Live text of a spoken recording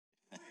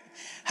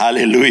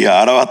Aleluya.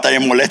 Ahora va a estar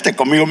molesta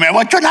conmigo. Me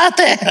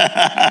abochonaste.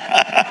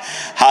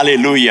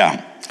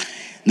 Aleluya.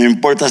 No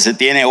importa si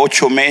tiene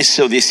 8 meses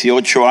o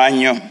 18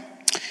 años.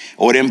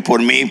 Oren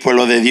por mí,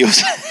 pueblo de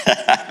Dios.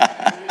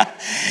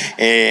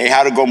 Es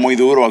algo muy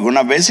duro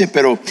algunas veces,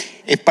 pero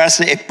es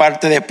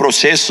parte del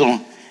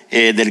proceso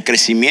del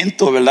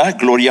crecimiento, ¿verdad?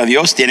 Gloria a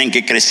Dios. Tienen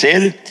que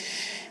crecer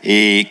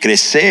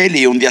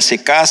y un día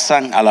se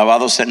casan.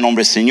 Alabado sea el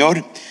nombre del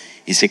Señor.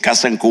 Y se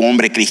casan con un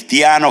hombre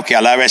cristiano que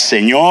alabe al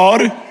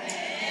Señor.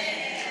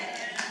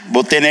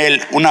 Vos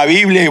tenés una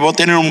Biblia y vos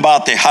tenés un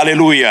bate.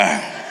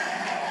 Aleluya.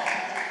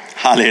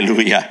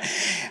 Aleluya.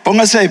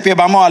 Pónganse de pie,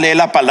 vamos a leer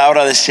la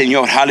palabra del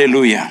Señor.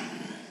 Aleluya.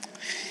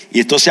 Y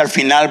entonces al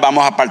final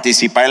vamos a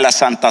participar en la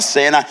Santa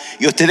Cena.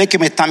 Y ustedes que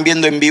me están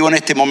viendo en vivo en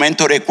este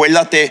momento,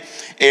 recuérdate,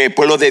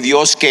 pueblo de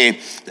Dios,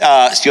 que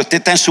si usted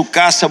está en su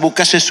casa,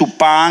 búsquese su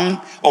pan,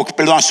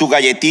 sus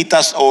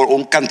galletitas o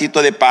un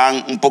cantito de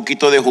pan, un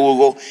poquito de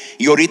jugo.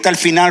 Y ahorita al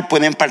final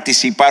pueden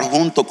participar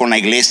junto con la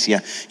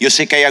iglesia. Yo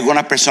sé que hay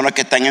algunas personas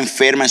que están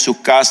enfermas en sus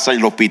casas, en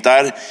el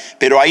hospital,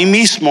 pero ahí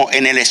mismo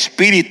en el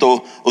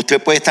Espíritu usted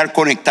puede estar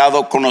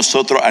conectado con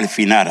nosotros al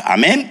final.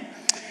 Amén.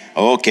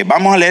 Ok,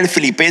 vamos a leer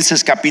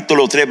Filipenses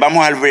capítulo 3,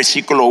 vamos al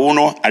versículo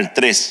 1 al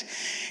 3.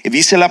 Y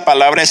dice la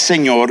palabra del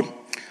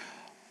Señor: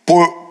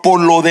 por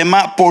lo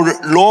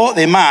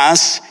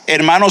demás,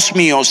 hermanos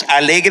míos,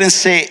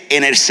 alégrense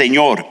en el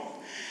Señor.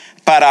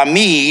 Para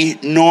mí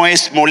no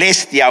es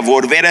molestia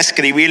volver a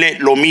escribirle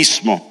lo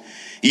mismo,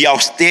 y a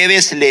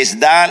ustedes les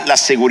da la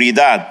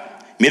seguridad.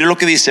 Mire lo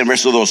que dice en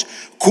verso 2.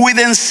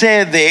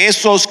 Cuídense de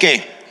esos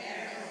que...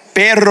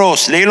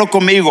 Perros, léelo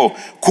conmigo.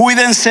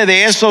 Cuídense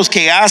de esos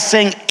que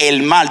hacen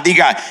el mal.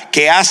 Diga,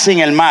 que hacen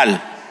el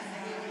mal.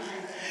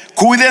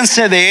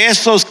 Cuídense de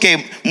esos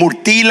que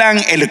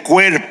mutilan el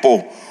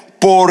cuerpo,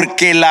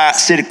 porque la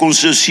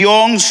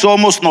circuncisión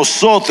somos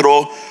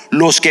nosotros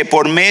los que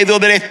por medio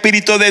del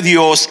Espíritu de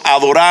Dios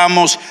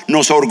adoramos,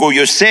 nos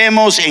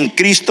orgullecemos en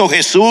Cristo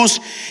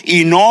Jesús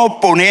y no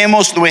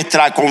ponemos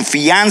nuestra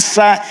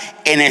confianza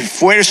en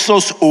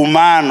esfuerzos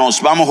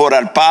humanos. Vamos a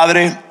orar.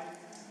 Padre,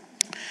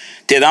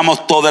 te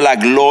damos toda la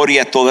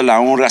gloria, toda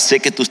la honra. Sé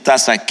que tú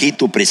estás aquí,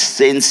 tu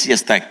presencia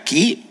está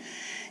aquí.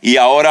 Y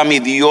ahora, mi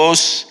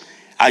Dios,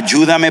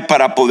 ayúdame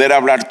para poder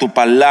hablar tu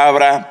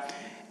palabra.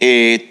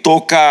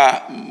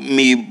 Toca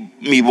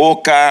mi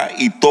boca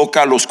y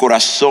toca los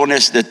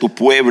corazones de tu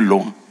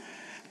pueblo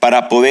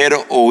para poder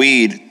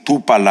oír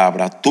tu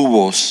palabra, tu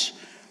voz.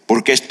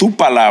 Porque es tu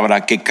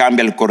palabra que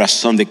cambia el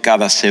corazón de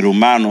cada ser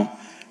humano.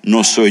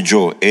 No soy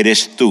yo,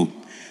 eres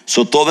tú.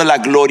 Toda la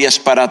gloria es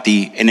para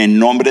ti, en el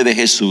nombre de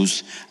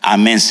Jesús.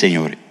 Amén,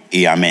 Señor,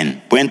 y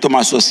amén. ¿Pueden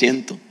tomar su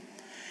asiento?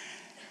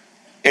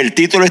 El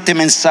título de este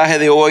mensaje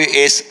de hoy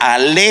es: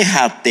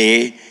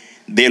 aléjate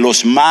de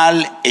los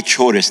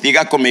malhechores.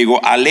 Diga conmigo: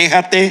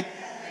 aléjate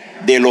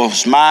de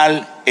los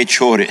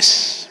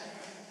malhechores.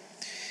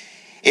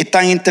 Es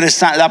tan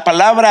interesante. La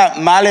palabra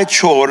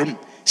malhechor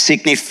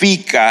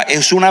significa,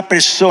 es una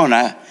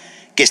persona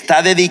que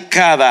está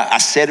dedicada a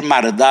hacer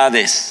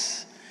maldades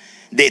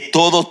de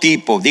todo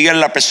tipo. Dígale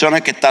a la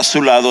persona que está a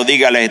su lado,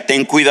 dígale: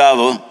 ten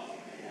cuidado,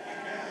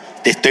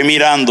 te estoy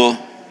mirando.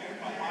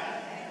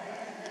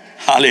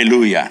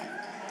 Aleluya.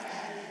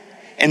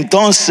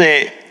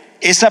 Entonces,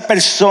 esas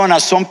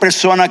personas son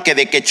personas que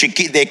de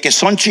que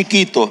son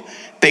chiquitos,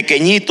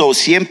 pequeñitos,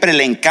 siempre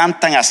le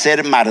encantan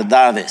hacer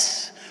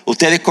maldades.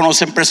 ¿Ustedes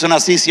conocen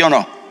personas así, sí o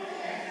no?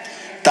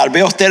 Tal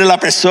vez usted es la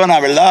persona,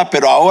 ¿verdad?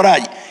 Pero ahora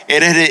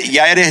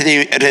ya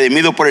eres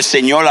redimido por el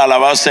Señor.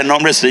 Alabado sea el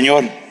nombre del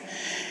Señor.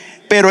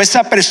 Pero a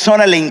esa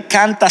persona le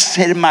encanta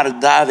hacer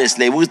maldades,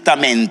 le gusta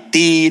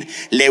mentir,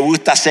 le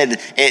gusta hacer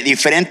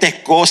diferentes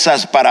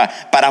cosas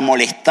para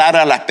molestar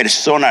a las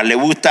personas, le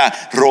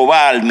gusta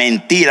robar,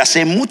 mentir,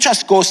 hacer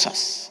muchas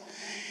cosas.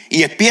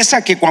 Y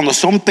empieza que cuando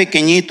son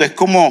pequeñitos, es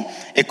como,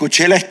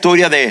 escuché la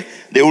historia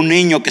de un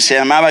niño que se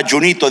llamaba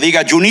Junito.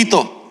 Diga,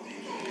 Junito.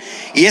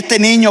 Y este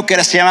niño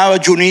que se llamaba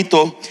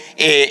Junito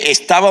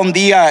estaba un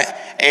día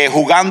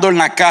jugando en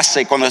la casa,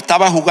 y cuando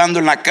estaba jugando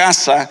en la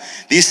casa,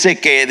 dice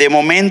que de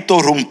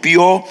momento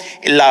rompió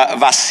la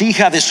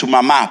vasija de su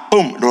mamá.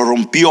 ¡Pum! Lo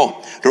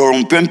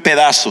rompió en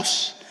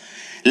pedazos,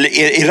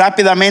 y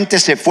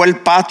rápidamente se fue al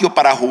patio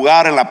para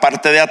jugar en la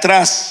parte de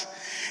atrás.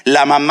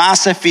 La mamá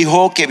se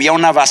fijó que había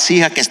una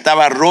vasija que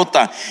estaba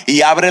rota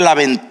y abre la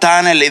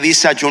ventana y le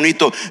dice a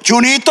Junito: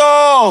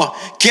 Junito,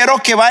 quiero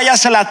que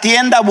vayas a la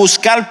tienda a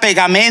buscar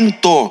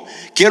pegamento.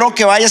 Quiero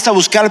que vayas a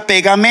buscar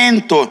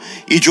pegamento.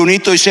 Y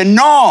Junito dice: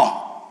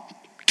 no,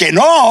 que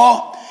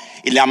no.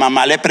 Y la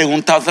mamá le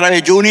pregunta otra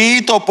vez: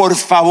 Junito, por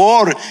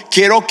favor,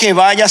 quiero que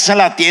vayas a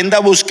la tienda a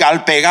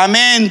buscar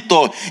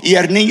pegamento. Y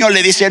el niño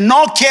le dice: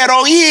 no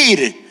quiero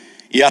ir.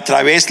 Y a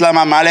través la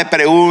mamá le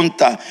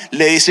pregunta,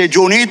 le dice: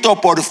 Junito,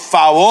 por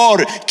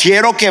favor,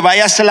 quiero que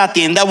vayas a la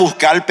tienda a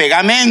buscar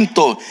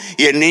pegamento.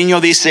 Y el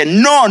niño dice: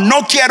 no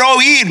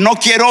quiero ir, no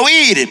quiero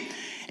ir.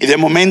 Y de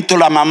momento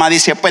la mamá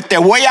dice: pues te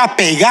voy a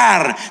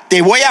pegar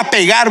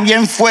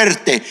bien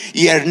fuerte.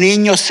 Y el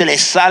niño se le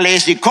sale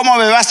eso: ¿y cómo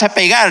me vas a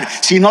pegar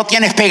si no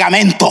tienes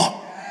pegamento?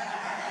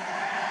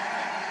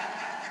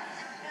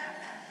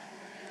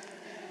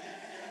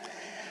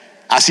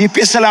 Así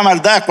empieza la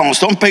maldad cuando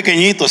son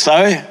pequeñitos,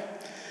 ¿sabes?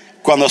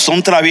 Cuando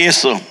son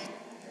traviesos.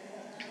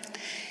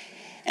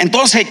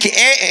 Entonces,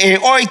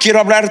 hoy quiero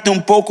hablarte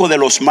un poco de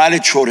los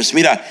malhechores.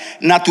 Mira,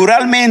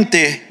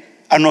 naturalmente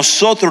a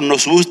nosotros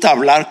nos gusta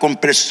hablar con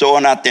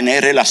personas,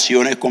 tener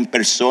relaciones con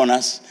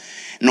personas.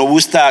 Nos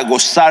gusta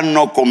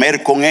gozarnos,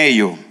 comer con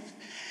ellos.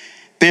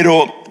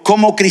 Pero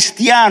como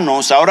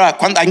cristianos, ahora,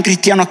 ¿hay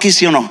cristianos aquí,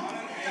 sí o no?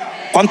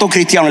 ¿Cuántos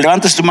cristianos?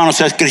 Levanta su mano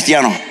si es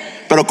cristiano.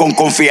 Pero con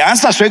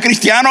confianza, soy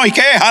cristiano, ¿y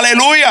qué?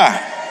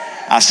 ¡Aleluya!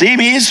 Así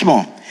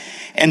mismo.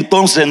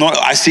 Entonces,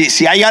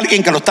 si hay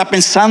alguien que lo está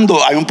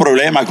pensando, hay un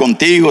problema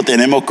contigo,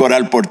 tenemos que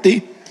orar por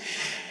ti.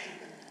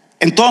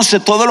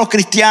 Entonces, todos los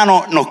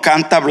cristianos nos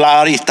encanta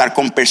hablar y estar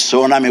con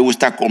personas, me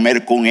gusta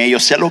comer con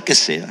ellos, sea lo que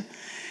sea.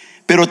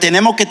 Pero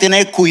tenemos que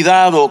tener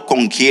cuidado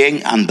con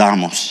quién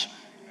andamos.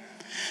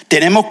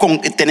 Tenemos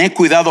que tener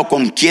cuidado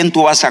con quién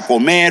tú vas a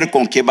comer,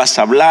 con quién vas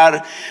a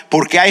hablar,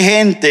 porque hay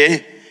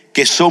gente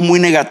que son muy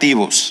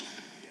negativos.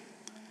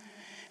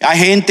 Hay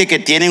gente que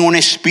tienen un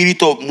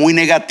espíritu muy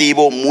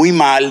negativo, muy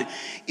mal,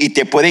 y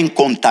te pueden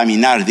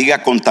contaminar.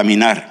 Diga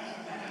contaminar.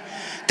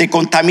 Te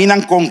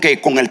contaminan ¿con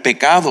qué? Con el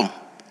pecado,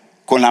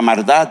 con la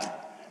maldad,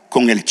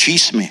 con el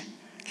chisme,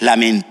 la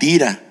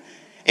mentira.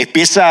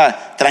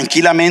 Empieza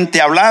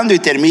tranquilamente hablando y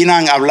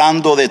terminan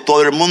hablando de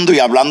todo el mundo y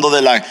hablando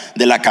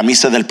de la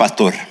camisa del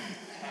pastor.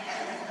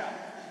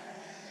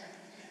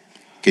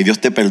 Que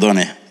Dios te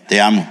perdone, te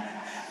amo.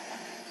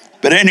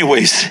 Pero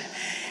anyways,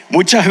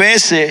 muchas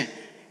veces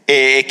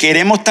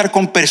queremos estar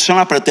con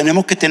personas, pero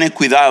tenemos que tener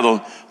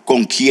cuidado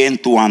con quién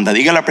tú andas.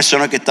 Diga a la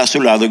persona que está a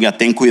su lado, ya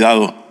ten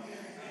cuidado.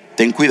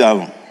 Ten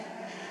cuidado.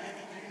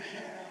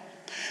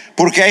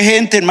 Porque hay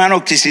gente,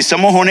 hermano, que si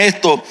somos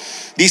honestos,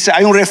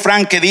 hay un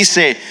refrán que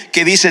dice,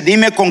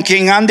 dime con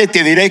quién andas y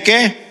te diré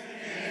qué,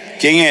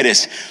 quién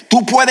eres.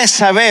 Tú puedes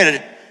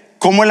saber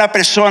cómo es la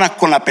persona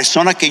con la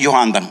persona que ellos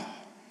andan.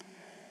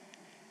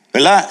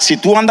 ¿Verdad?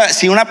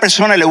 Si una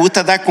persona le gusta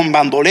estar con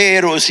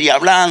bandoleros y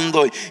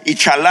hablando y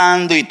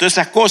charlando y todas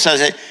esas cosas,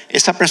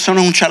 esa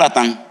persona es un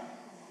charlatán.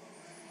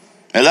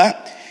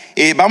 ¿Verdad?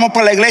 Vamos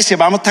para la iglesia,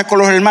 vamos a estar con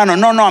los hermanos.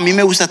 No, a mí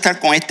me gusta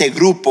estar con este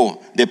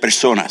grupo de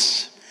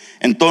personas.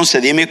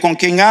 Entonces dime con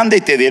quién anda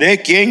y te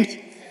diré quién.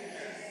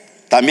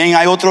 También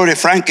hay otro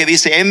refrán que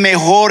dice, es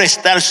mejor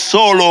estar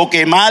solo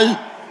que mal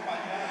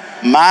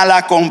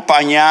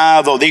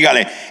acompañado.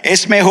 Dígale,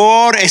 es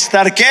mejor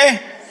estar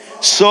 ¿qué?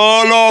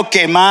 Solo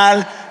que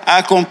mal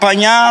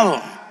acompañado.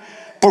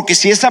 Porque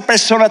si esa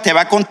persona te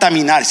va a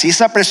contaminar, si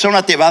esa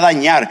persona te va a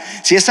dañar,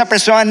 si esa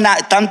persona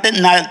es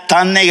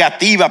tan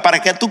negativa,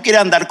 ¿para qué tú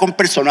quieres andar con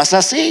personas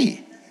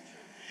así?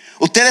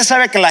 Ustedes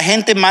saben que la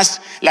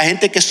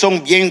gente que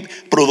son bien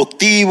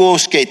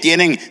productivos, que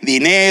tienen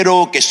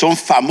dinero, que son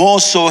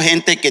famosos,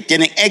 gente que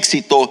tienen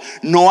éxito,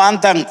 no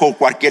andan con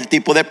cualquier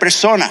tipo de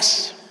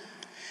personas.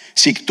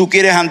 Si tú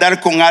quieres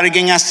andar con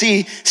alguien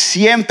así,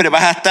 siempre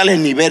vas a estar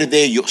en nivel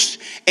de ellos.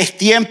 Es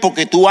tiempo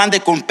que tú andes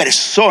con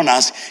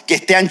personas que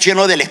estén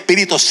llenos del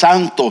Espíritu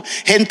Santo,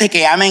 gente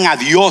que amen a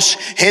Dios,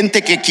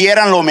 gente que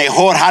quieran lo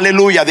mejor.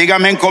 Aleluya,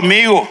 díganme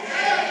conmigo.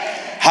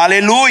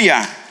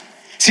 Aleluya.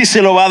 Si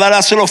se lo va a dar,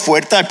 hácelo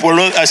fuerte al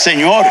pueblo, al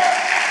Señor.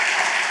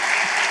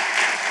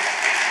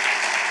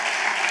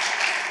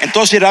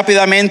 Entonces,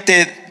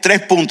 rápidamente,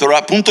 3 puntos.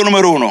 Punto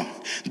número 1.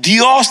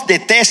 Dios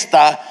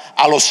detesta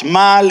a los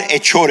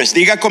malhechores.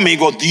 Diga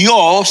conmigo,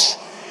 Dios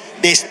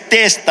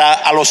detesta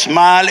a los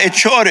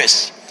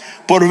malhechores.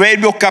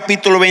 Proverbios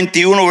capítulo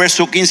 21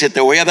 verso 15. Te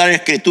voy a dar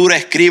escritura,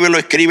 escríbelo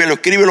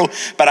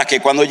para que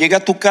cuando llegue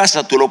a tu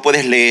casa tú lo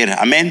puedes leer.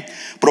 Amén.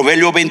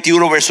 Proverbios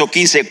 21 verso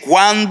 15.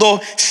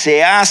 Cuando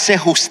se hace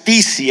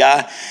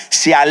justicia,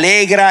 se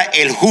alegra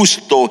el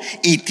justo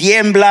y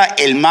tiembla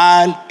el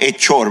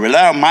malhechor.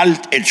 ¿Verdad?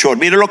 Malhechor.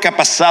 Mira lo que ha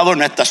pasado en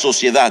nuestra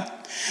sociedad.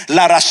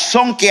 La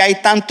razón que hay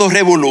tanto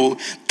revolú,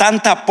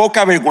 tanta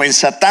poca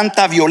vergüenza,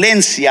 tanta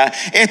violencia,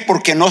 es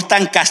porque no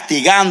están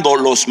castigando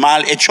los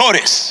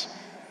malhechores.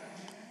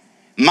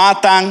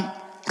 Matan,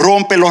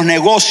 rompen los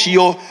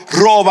negocios,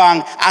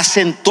 roban,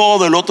 hacen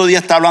todo. El otro día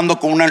estaba hablando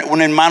con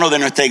un hermano de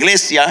nuestra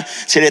iglesia.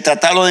 Se le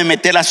trataron de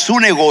meter a su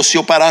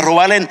negocio para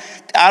robarle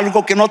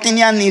algo que no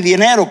tenía ni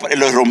dinero.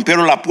 Le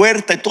rompieron la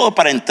puerta y todo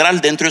para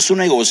entrar dentro de su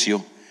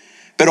negocio.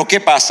 Pero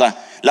 ¿qué pasa?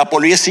 La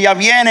policía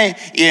viene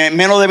y en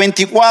menos de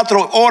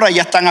 24 horas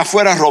ya están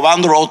afuera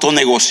robando otro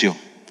negocio.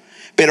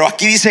 Pero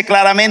aquí dice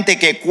claramente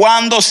que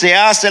cuando se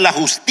hace la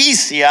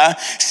justicia,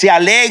 se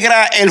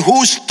alegra el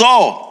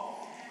justo.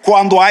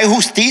 Cuando hay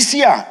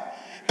justicia.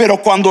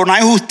 Pero cuando no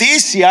hay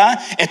justicia,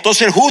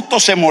 entonces el justo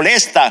se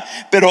molesta.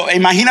 Pero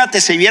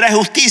imagínate, si hubiera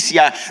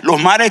justicia, los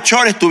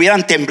malhechores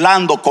estuvieran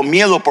temblando con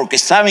miedo porque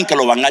saben que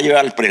lo van a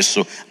llevar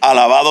preso.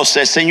 Alabado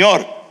sea el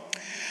Señor.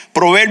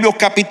 Proverbios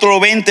capítulo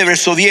 20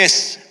 verso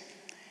 10.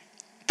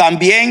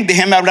 También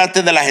déjenme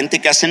hablarte de la gente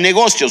que hace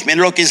negocios.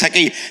 Miren lo que dice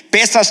aquí.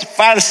 Pesas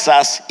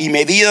falsas y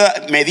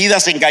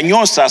medidas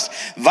engañosas,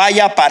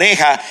 vaya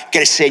pareja que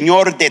el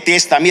Señor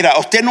detesta. Mira,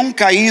 usted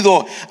nunca ha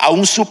ido a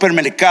un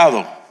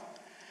supermercado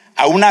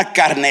a una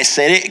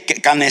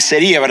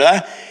carnicería,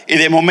 ¿verdad? Y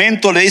de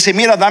momento le dice,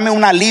 mira, dame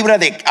una libra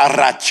de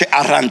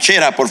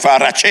arrachera, por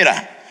favor,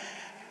 arrachera,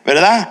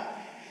 ¿verdad?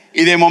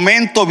 Y de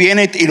momento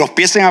viene y los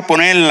empiezan a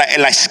poner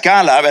en la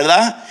escala,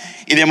 ¿verdad?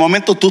 Y de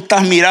momento tú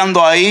estás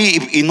mirando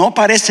ahí y no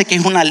parece que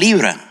es una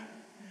libra.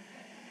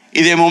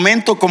 Y de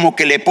momento como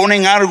que le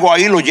ponen algo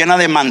ahí, lo llena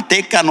de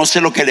manteca, no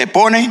sé lo que le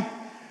ponen,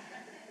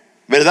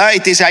 ¿verdad? Y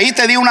te dice, ahí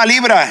te di una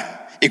libra.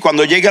 Y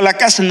cuando llega a la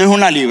casa no es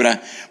una libra,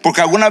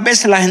 porque algunas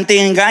veces la gente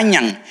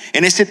engañan.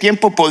 En ese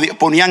tiempo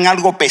ponían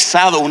algo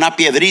pesado, una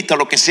piedrita,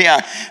 lo que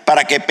sea,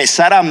 para que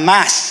pesara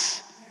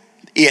más.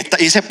 Y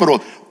dice,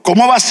 pero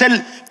 ¿cómo va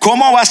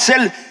a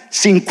ser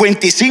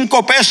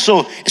 55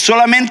 pesos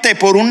solamente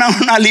por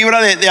una libra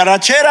de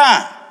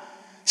arrachera?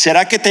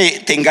 ¿Será que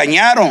te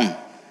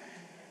engañaron?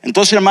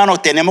 Entonces, hermano,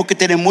 tenemos que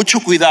tener mucho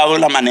cuidado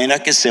en la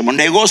manera que hacemos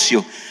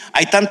negocio.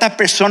 Hay tantas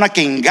personas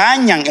que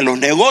engañan en los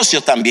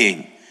negocios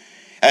también.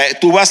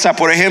 Tú vas a,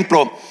 por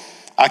ejemplo,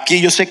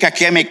 aquí yo sé que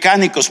aquí hay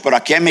mecánicos, pero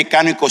aquí hay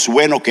mecánicos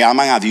buenos que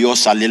aman a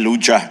Dios,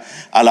 aleluya,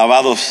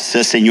 alabado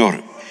sea el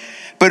Señor.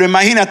 Pero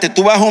imagínate,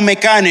 tú vas a un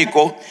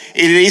mecánico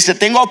y le dices,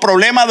 tengo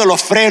problema de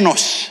los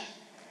frenos,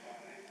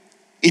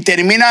 y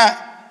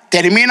termina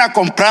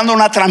comprando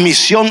una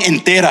transmisión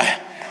entera.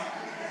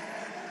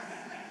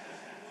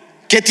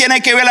 ¿Qué tiene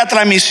que ver la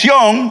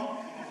transmisión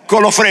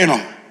con los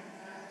frenos?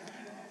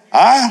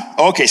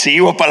 Ok,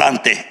 seguimos para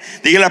adelante.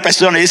 Dile a la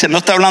persona, dice, no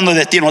está hablando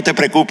de ti, no te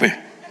preocupes.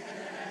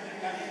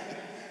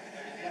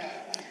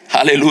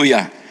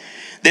 Aleluya.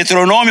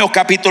 Deuteronomio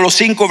capítulo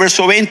 5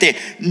 verso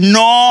 20.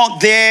 No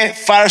dé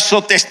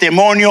falso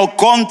testimonio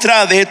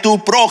contra de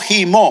tu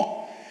prójimo.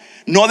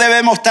 No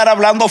debemos estar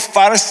hablando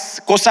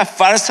cosas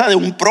falsas de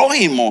un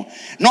prójimo.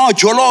 No,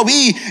 yo lo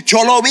vi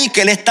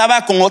que él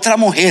estaba con otra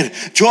mujer.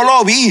 Yo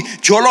lo vi,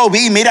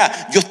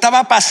 mira, yo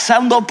estaba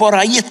pasando por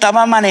ahí,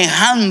 estaba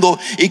manejando,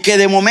 y que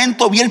de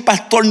momento vi el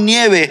pastor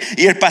Nieves,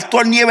 y el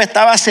pastor Nieves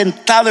estaba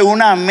sentado en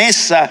una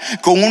mesa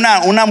con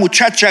una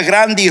muchacha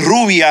grande y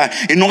rubia,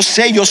 y no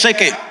sé, yo sé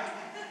que,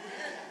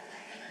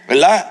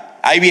 ¿verdad?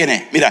 Ahí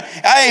viene, mira,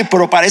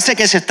 pero parece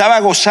que se estaba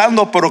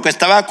gozando, pero que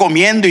estaba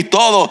comiendo y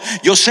todo.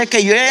 Yo sé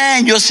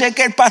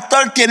que el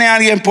pastor tiene a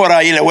alguien por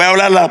ahí. Le voy a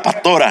hablar a la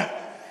pastora,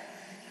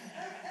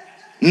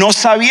 no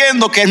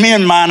sabiendo que es mi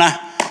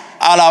hermana.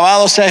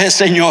 Alabado sea el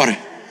Señor,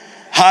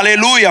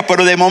 aleluya.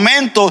 Pero de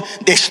momento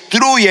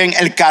destruyen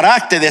el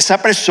carácter de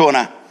esa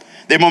persona.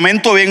 De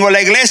momento vengo a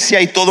la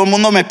iglesia y todo el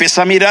mundo me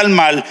empieza a mirar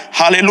mal,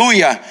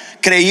 aleluya,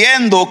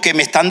 creyendo que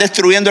me están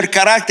destruyendo el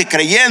carácter,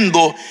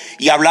 creyendo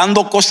y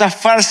hablando cosas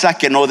falsas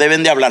que no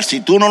deben de hablar. Si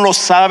tú no lo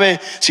sabes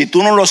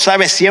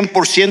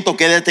 100%,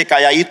 quédate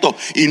calladito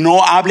y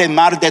no hable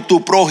mal de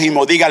tu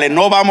prójimo. Dígale,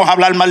 no vamos a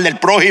hablar mal del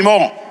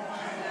prójimo.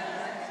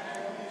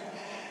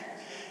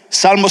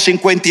 Salmo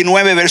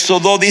 59 verso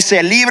 2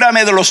 dice,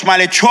 líbrame de los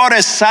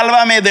malhechores,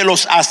 sálvame de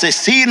los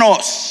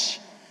asesinos.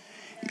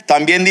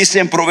 También dice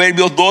en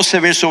Proverbios 12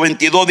 verso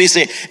 22,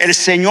 dice, el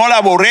Señor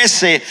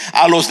aborrece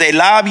a los de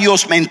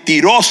labios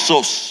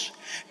mentirosos,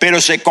 pero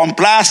se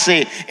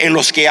complace en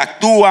los que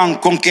actúan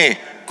 ¿con qué?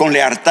 Con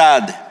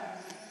lealtad.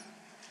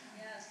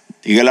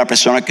 Diga a la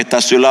persona que está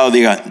a su lado,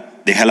 diga,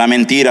 deja la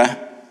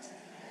mentira.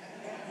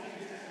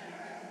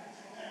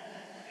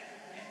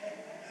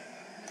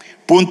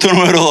 Punto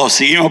número 2,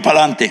 seguimos para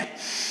adelante.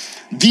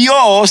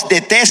 Dios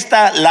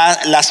detesta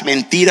las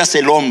mentiras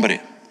del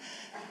hombre.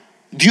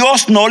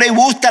 Dios no le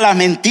gusta las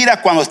mentiras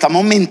cuando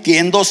estamos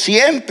mintiendo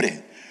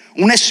siempre.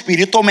 Un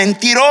espíritu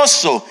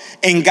mentiroso,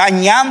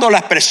 engañando a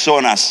las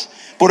personas.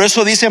 Por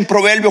eso dice en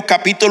Proverbios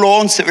capítulo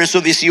 11 verso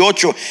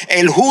 18,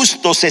 el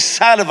justo se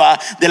salva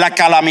de la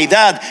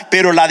calamidad,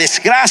 pero la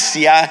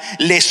desgracia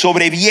le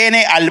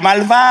sobreviene al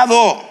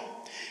malvado.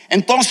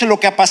 Entonces lo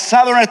que ha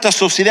pasado en nuestra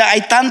sociedad,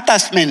 hay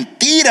tantas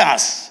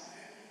mentiras.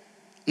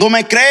 ¿No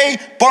me cree?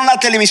 Pon la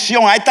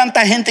televisión, hay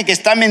tanta gente que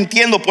está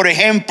mintiendo. Por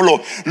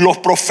ejemplo, los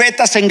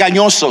profetas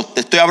engañosos.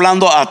 Te estoy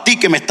hablando a ti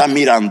que me estás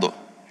mirando.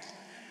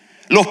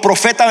 Los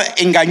profetas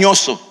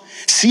engañosos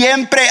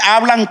siempre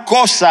hablan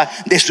cosas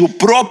de su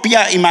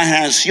propia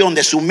imaginación,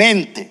 de su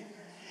mente,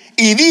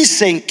 y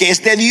dicen que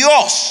es de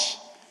Dios.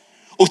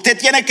 Usted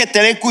tiene que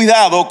tener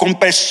cuidado con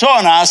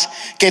personas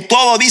que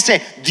todo dice,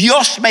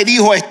 Dios me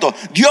dijo esto,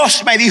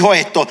 Dios me dijo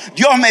esto,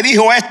 Dios me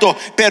dijo esto,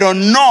 pero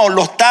no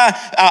lo está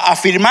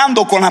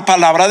afirmando con la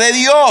palabra de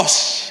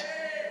Dios.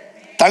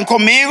 ¿Están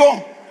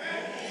conmigo?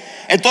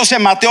 Entonces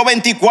Mateo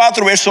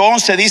 24 verso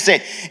 11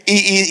 dice,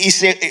 y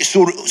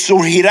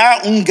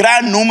surgirá un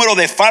gran número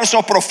de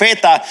falsos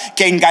profetas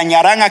que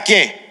engañarán ¿a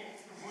qué?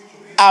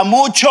 A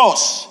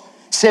muchos.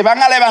 Se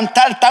van a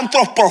levantar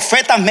tantos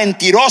profetas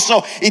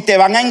mentirosos y te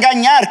van a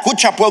engañar.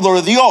 Escucha,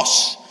 pueblo de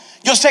Dios,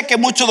 yo sé que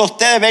muchos de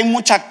ustedes ven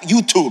mucha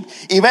YouTube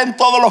y ven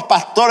todos los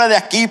pastores de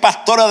aquí,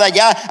 pastores de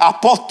allá,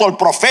 apóstol,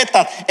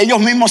 profetas. Ellos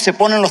mismos se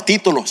ponen los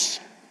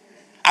títulos.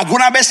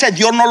 Algunas veces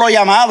Dios no lo ha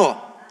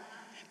llamado,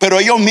 pero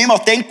ellos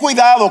mismos. Ten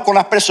cuidado con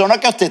las personas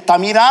que usted está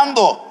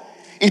mirando.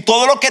 Y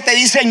todo lo que te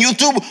dice en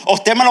YouTube,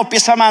 usted me lo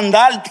empieza a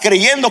mandar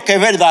creyendo que es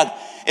verdad.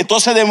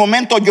 Entonces de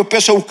momento yo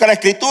empiezo a buscar la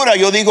escritura.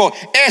 Yo digo,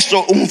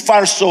 eso, un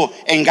falso,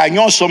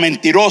 engañoso,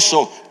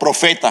 mentiroso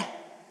profeta.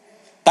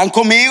 ¿Están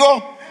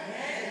conmigo?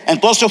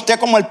 Entonces usted,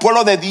 como el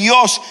pueblo de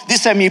Dios,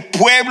 dice, mi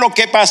pueblo,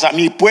 ¿qué pasa?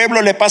 Mi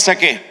pueblo le pasa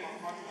 ¿qué?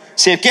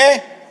 ¿Sí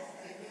qué?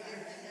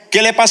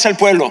 ¿Qué le pasa al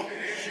pueblo?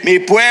 Mi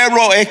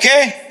pueblo es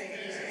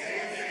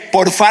 ¿qué?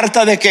 Por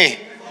falta de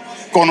 ¿qué?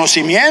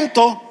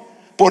 Conocimiento.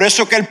 Por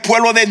eso que el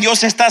pueblo de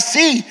Dios está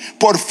así,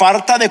 por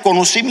falta de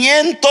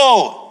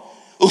conocimiento.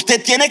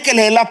 Usted tiene que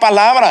leer la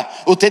palabra,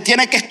 usted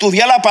tiene que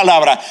estudiar la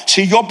palabra.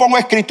 Si yo pongo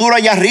escritura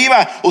allá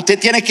arriba, usted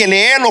tiene que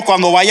leerlo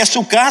cuando vaya a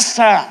su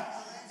casa.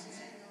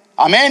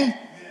 Amén.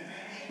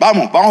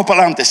 Vamos para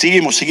adelante,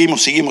 seguimos.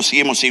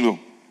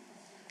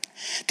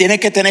 Tiene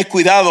que tener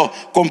cuidado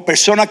con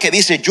personas que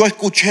dicen, yo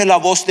escuché la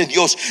voz de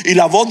Dios y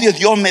la voz de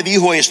Dios me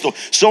dijo esto.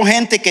 Son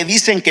gente que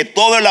dicen que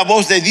todo es la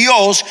voz de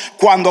Dios,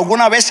 cuando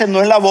algunas veces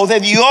no es la voz de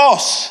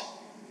Dios.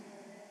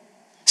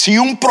 Si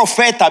un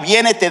profeta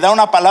viene y te da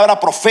una palabra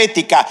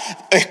profética,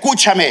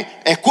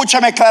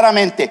 escúchame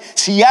claramente.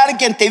 Si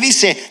alguien te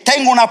dice,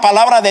 tengo una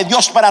palabra de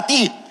Dios para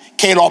ti,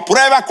 que lo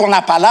prueba con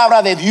la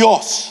palabra de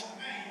Dios.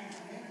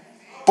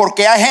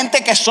 Porque hay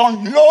gente que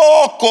son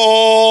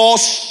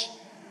locos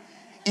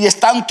y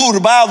están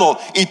turbados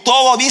y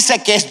todo dice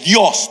que es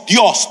Dios.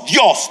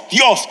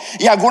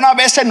 Y algunas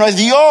veces no es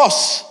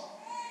Dios.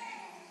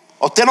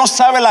 Usted no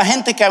sabe la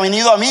gente que ha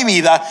venido a mi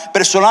vida.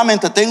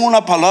 Personalmente tengo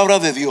una palabra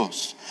de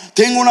Dios.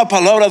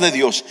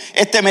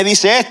 Este me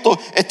dice esto,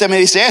 este me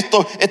dice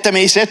esto.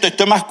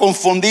 Estoy más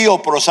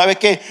confundido, pero ¿sabe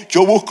qué?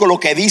 Yo busco lo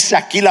que dice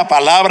aquí la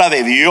palabra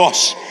de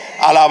Dios.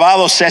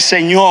 Alabado sea el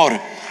Señor.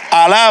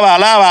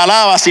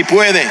 Alaba si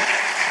puede.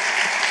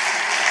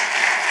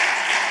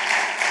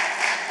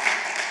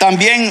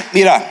 También,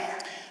 mira,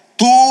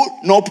 tú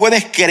no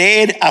puedes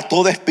creer a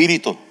todo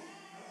espíritu.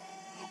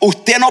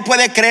 Usted no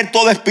puede creer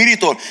todo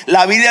espíritu.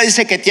 La Biblia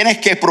dice que tienes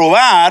que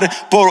probar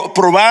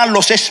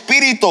los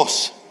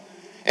espíritus.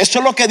 Eso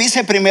es lo que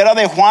dice Primera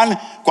de Juan,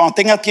 cuando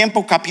tenga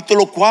tiempo,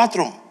 capítulo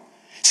 4.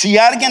 Si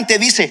alguien te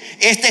dice,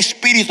 este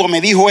espíritu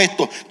me dijo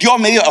esto, Dios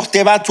me dijo,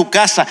 usted va a tu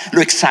casa,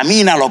 lo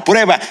examina, lo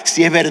prueba,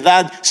 si es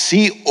verdad,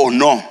 sí o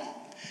no.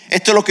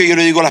 Esto es lo que yo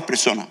le digo a las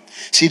personas.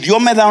 Si Dios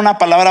me da una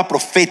palabra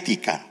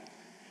profética,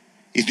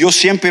 y Dios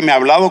siempre me ha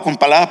hablado con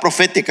palabras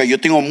proféticas, yo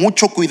tengo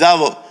mucho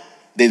cuidado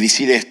de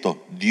decir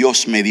esto.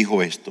 Dios me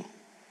dijo esto.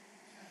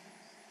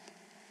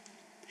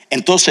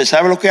 Entonces,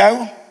 ¿sabe lo que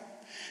hago?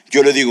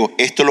 Yo le digo,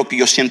 esto es lo que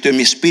yo siento en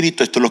mi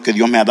espíritu, esto es lo que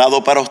Dios me ha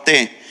dado para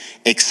usted.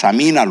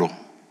 Examínalo,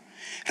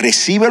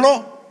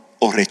 recíbelo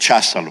o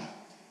recházalo.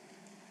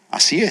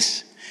 Así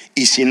es.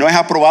 Y si no es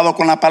aprobado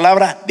con la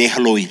palabra,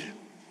 déjalo ir.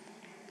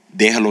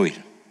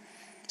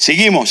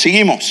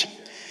 Seguimos.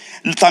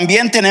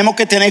 También tenemos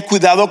que tener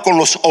cuidado con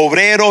los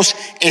obreros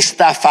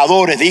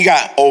estafadores.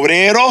 Diga,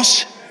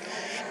 obreros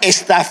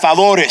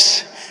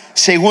estafadores.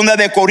 Segunda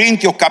de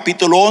Corintios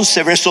capítulo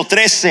 11 verso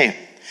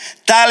 13.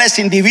 Tales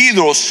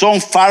individuos son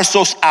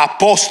falsos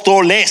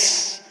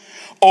apóstoles,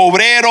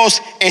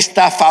 obreros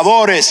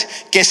estafadores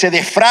que se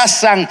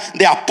disfrazan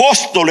de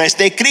apóstoles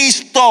de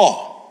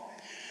Cristo.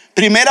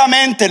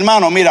 Primeramente,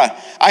 hermano, mira,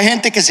 hay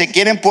gente que se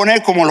quieren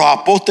poner como los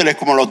apóstoles,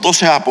 como los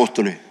 12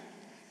 apóstoles.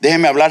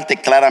 Déjeme hablarte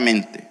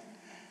claramente.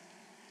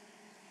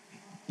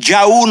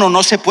 Ya uno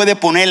no se puede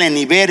poner en el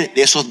nivel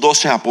de esos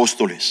 12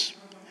 apóstoles.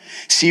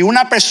 Si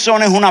una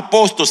persona es un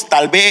apóstol,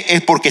 tal vez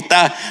es porque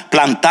está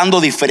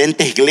plantando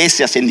diferentes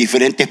iglesias en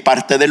diferentes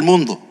partes del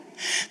mundo.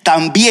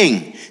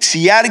 También,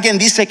 si alguien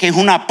dice que es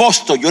un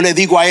apóstol, yo le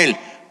digo a él,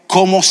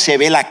 ¿cómo se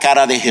ve la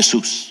cara de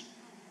Jesús?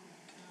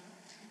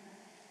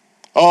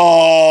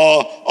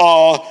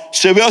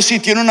 Se ve así,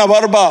 tiene una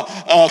barba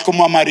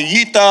como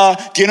amarillita,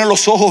 tiene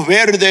los ojos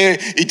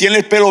verdes y tiene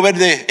el pelo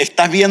verde.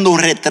 Estás viendo un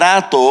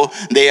retrato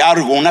de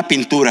algo, una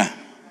pintura.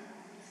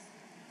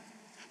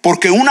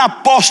 Porque un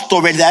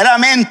apóstol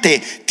verdaderamente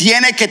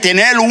tiene que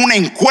tener un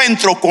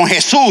encuentro con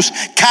Jesús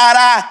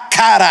cara a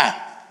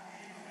cara.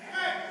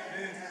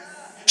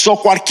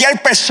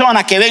 Cualquier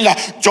persona que venga,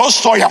 yo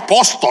soy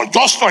apóstol.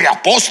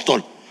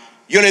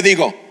 Yo le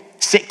digo,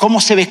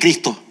 ¿cómo se ve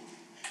Cristo?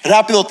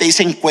 Rápido te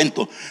dicen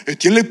cuento.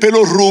 Tiene el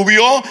pelo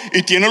rubio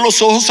y tiene los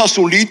ojos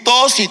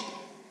azulitos. Y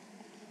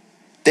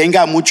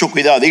tenga mucho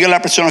cuidado. Dígale a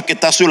la persona que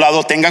está a su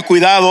lado, tenga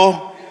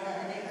cuidado.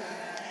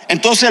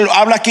 Entonces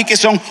habla aquí que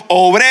son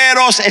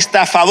obreros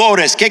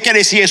estafadores. ¿Qué quiere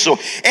decir eso?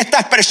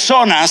 Estas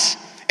personas,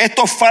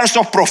 estos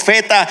falsos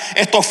profetas,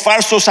 estos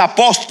falsos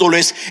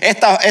apóstoles,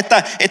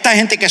 esta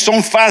gente que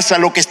son falsas,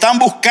 lo que están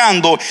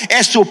buscando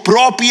es su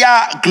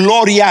propia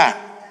gloria.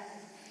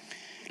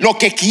 Lo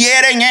que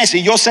quieren es,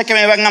 y yo sé que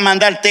me van a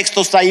mandar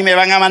textos ahí, me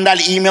van a mandar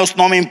emails,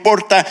 no me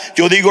importa.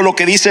 Yo digo lo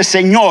que dice el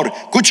Señor.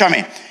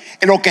 Escúchame,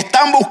 lo que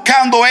están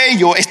buscando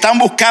ellos, están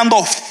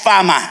buscando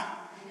fama.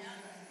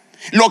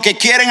 Lo que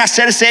quieren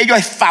hacerse ellos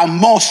es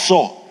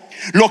famoso.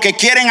 Lo que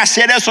quieren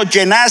hacer es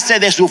llenarse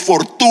de su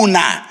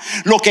fortuna.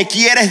 Lo que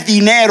quiere es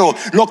dinero.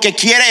 Lo que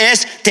quiere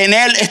es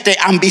tener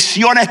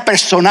ambiciones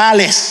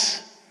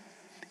personales.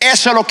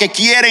 Eso es lo que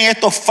quieren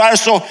estos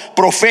falsos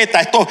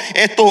profetas,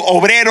 estos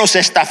obreros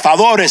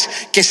estafadores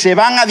que se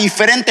van a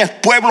diferentes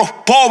pueblos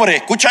pobres.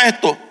 Escucha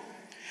esto.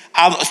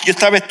 Yo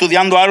estaba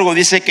estudiando algo,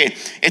 dice que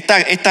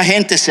esta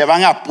gente se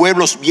van a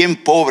pueblos bien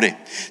pobres,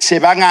 se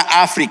van a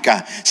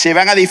África, se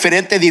van a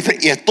diferentes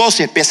y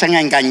entonces empiezan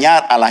a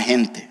engañar a la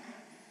gente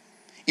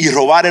y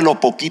robarle lo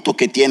poquito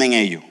que tienen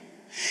ellos.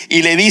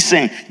 Y le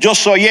dicen, yo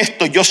soy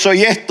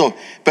esto,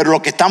 pero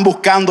lo que están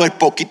buscando es el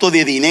poquito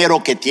de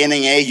dinero que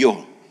tienen ellos.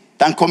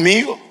 ¿Están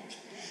conmigo?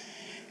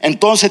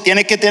 Entonces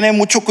tiene que tener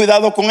mucho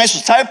cuidado con eso.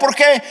 ¿Sabe por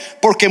qué?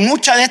 Porque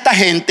mucha de esta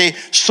gente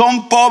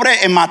son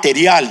pobres en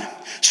material,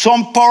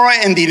 son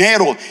pobres en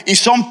dinero y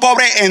son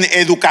pobres en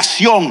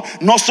educación.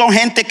 No son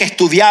gente que ha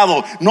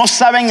estudiado, no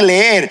saben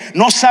leer,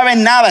 no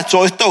saben nada.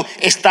 Estos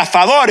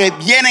estafadores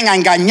vienen a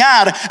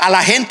engañar a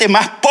la gente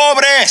más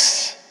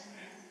pobres.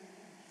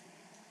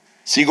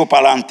 Sigo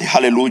para adelante,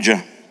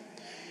 aleluya.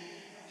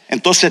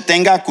 Entonces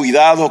tenga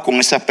cuidado con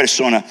esas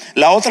personas.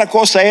 La otra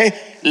cosa es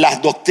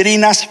las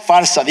doctrinas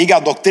falsas. Diga,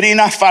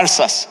 doctrinas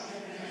falsas.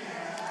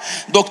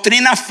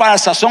 Doctrinas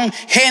falsas son,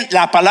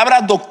 la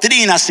palabra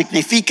doctrina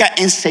significa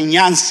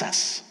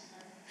enseñanzas.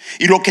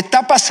 Y lo que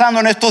está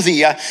pasando en estos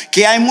días,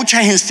 que hay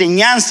muchas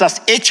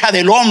enseñanzas hechas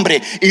del hombre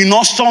y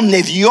no son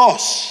de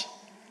Dios.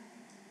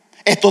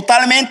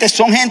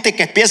 Son gente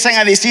que empiezan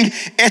a decir,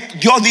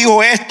 Dios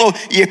dijo esto,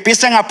 y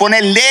empiezan a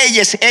poner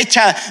leyes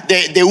hechas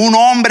de un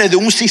hombre, de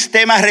un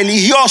sistema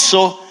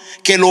religioso,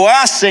 que lo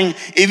hacen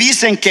y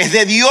dicen que es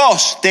de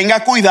Dios.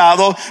 Tenga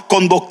cuidado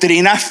con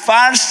doctrinas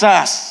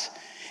falsas,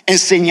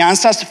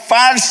 enseñanzas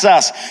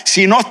falsas.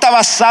 Si no está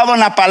basado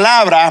en la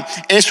palabra,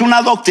 es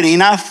una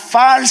doctrina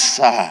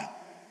falsa.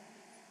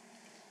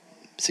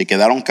 Se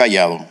quedaron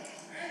callados.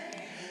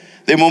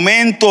 De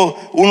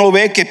momento uno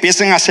ve que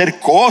empiezan a hacer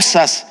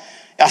cosas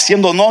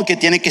haciendo que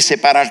tiene que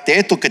separarte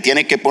esto, que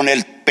tiene que poner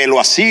el pelo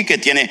así, que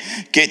tiene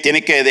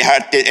que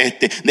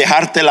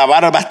dejarte la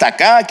barba hasta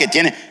acá, que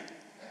tiene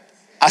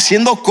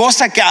haciendo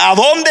cosas que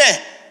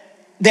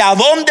 ¿de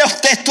dónde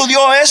usted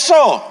estudió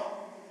eso?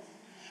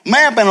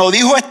 Me lo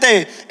dijo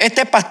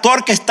este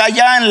pastor que está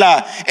allá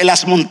en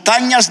las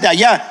montañas de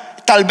allá.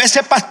 Tal vez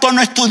ese pastor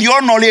no estudió,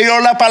 no leyó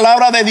la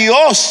palabra de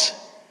Dios.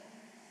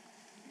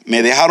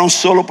 Me dejaron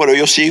solo, pero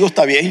yo sigo,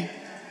 está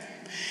bien.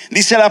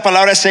 Dice la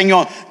palabra del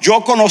Señor,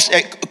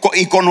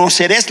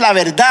 conoceréis la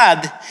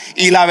verdad,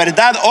 y la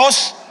verdad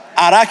os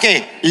hará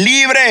que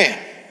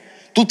libre.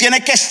 Tú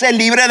tienes que ser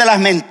libre de las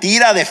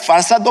mentiras, de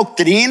falsas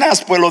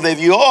doctrinas, pueblo de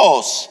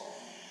Dios.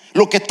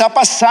 Lo que está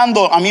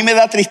pasando a mí me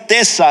da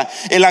tristeza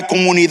en la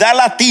comunidad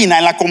latina.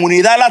 En la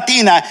comunidad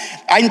latina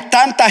hay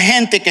tanta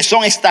gente que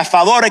son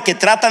estafadores, que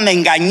tratan de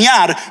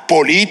engañar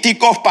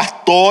políticos,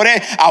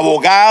 pastores,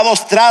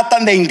 abogados,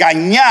 tratan de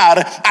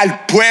engañar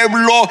al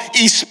pueblo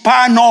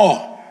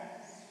hispano.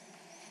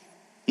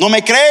 ¿No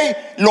me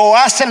cree? Lo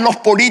hacen los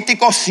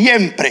políticos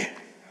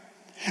siempre.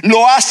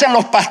 Lo hacen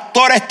los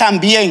pastores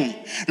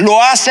también.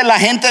 Lo hace la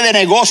gente de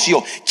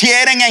negocio.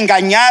 Quieren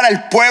engañar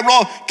al pueblo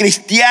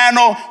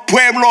cristiano,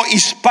 pueblo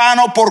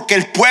hispano, porque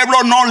el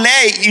pueblo no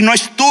lee y no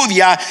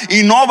estudia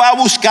y no va a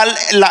buscar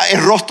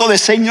el rostro del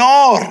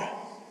Señor.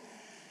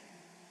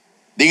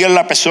 Dígale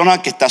a la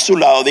persona que está a su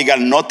lado,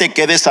 digan, no te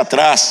quedes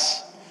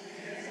atrás.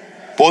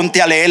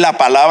 Ponte a leer la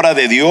palabra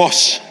de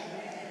Dios.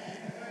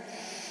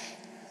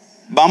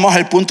 Vamos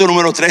al punto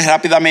número 3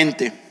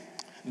 rápidamente.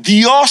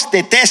 Dios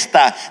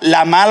detesta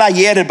la mala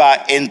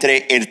hierba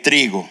entre el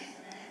trigo.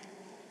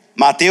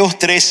 Mateo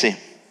 13.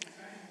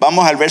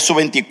 Vamos al verso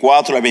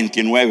 24 al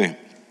 29.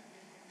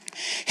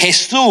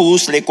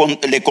 Jesús le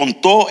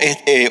contó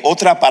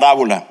otra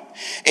parábola.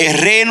 El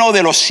reino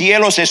de los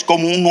cielos es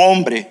como un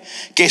hombre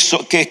que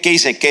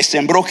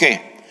sembró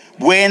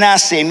buena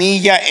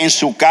semilla en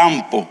su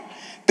campo.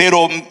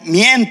 Pero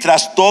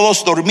mientras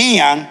todos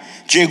dormían,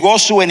 llegó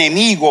su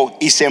enemigo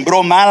y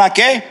sembró mala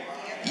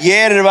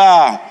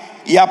hierba.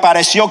 Y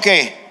apareció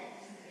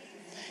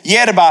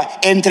hierba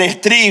entre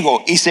el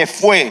trigo, y se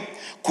fue.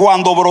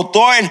 Cuando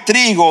brotó el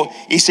trigo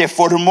y se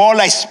formó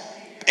la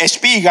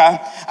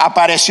espiga,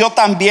 apareció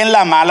también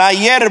la mala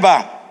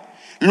hierba.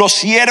 Los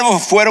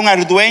siervos fueron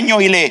al dueño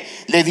y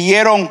le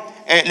dijeron,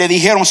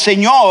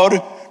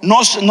 Señor,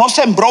 ¿no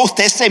sembró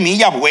usted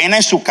semilla buena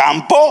en su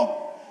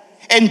campo?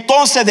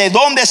 Entonces, ¿de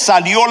dónde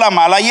salió la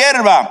mala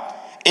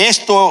hierba?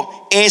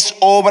 Esto es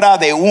obra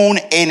de un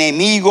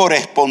enemigo,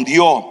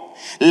 respondió.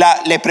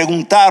 Le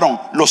preguntaron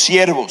los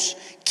siervos,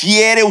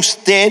 ¿quiere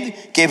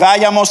usted que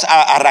vayamos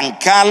a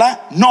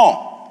arrancarla?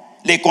 No,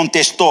 le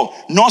contestó,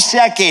 no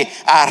sea que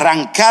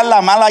arrancar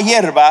la mala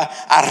hierba,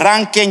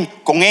 arranquen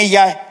con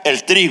ella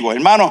el trigo.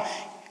 Hermano,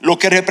 lo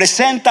que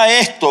representa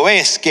esto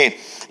es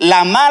que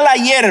la mala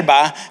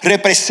hierba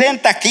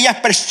representa a aquellas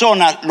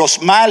personas,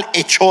 los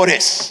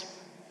malhechores.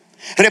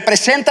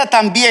 Representa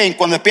también,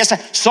 cuando empieza,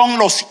 son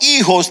los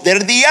hijos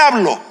del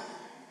diablo.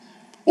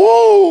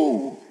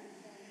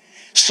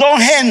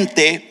 Son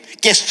gente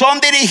que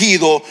son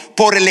dirigidos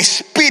por el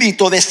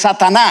espíritu de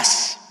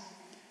Satanás.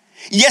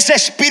 Y ese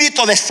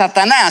espíritu de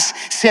Satanás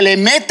se le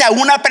mete a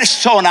una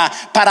persona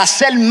para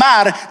hacer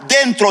mal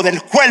dentro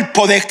del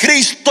cuerpo de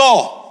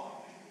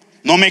Cristo.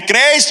 ¿No me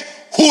crees?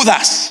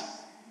 Judas.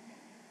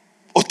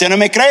 ¿Usted no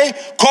me cree?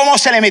 ¿Cómo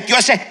se le metió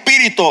ese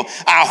espíritu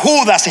a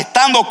Judas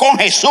estando con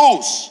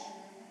Jesús?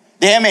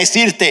 Déjeme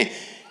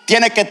decirte,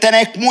 tiene que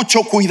tener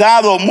mucho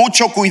cuidado,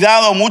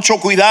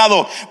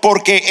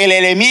 porque el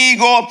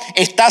enemigo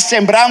está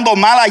sembrando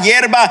mala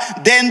hierba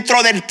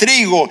dentro del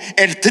trigo.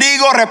 El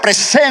trigo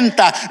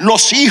representa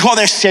los hijos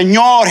del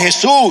Señor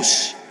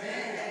Jesús.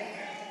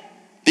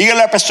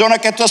 Dígale a la persona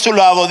que está a su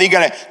lado,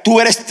 dígale,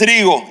 tú eres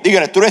trigo.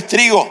 Dígale, tú eres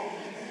trigo.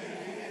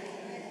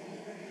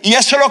 Y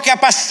eso es lo que ha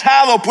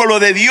pasado, pueblo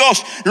de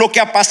Dios. Lo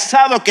que ha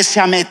pasado es que se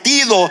ha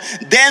metido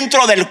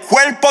dentro del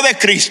cuerpo de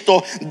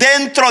Cristo,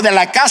 dentro de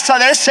la casa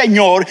del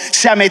Señor,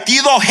 se ha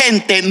metido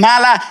gente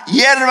mala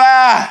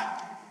hierba.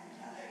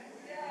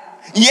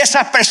 Y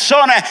esas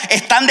personas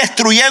están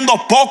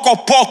destruyendo poco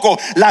a poco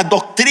la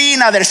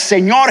doctrina del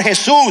Señor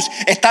Jesús.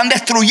 Están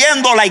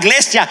destruyendo la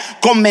iglesia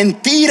con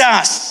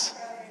mentiras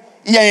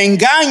y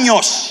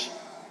engaños.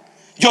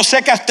 Yo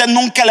sé que a usted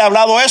nunca le he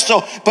hablado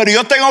eso, pero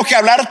yo tengo que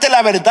hablarte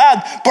la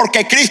verdad,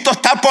 porque Cristo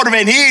está por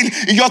venir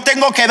y yo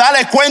tengo que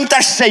darle cuenta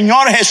al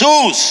Señor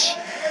Jesús.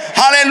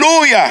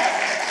 Aleluya.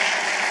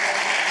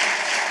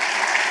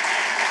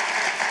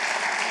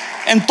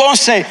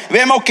 Entonces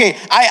vemos que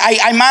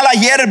hay mala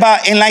hierba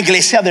en la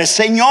iglesia del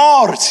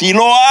Señor. Sí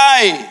lo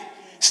hay.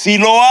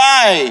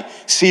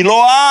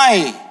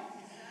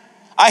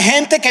 Hay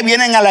gente que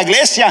vienen a la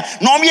iglesia,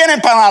 no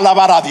vienen para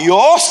alabar a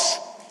Dios.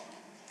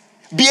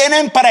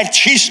 Vienen para el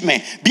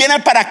chisme,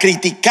 vienen para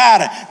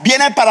criticar,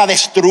 vienen para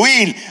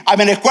destruir.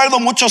 Me recuerdo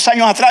muchos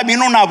años atrás,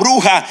 vino una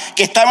bruja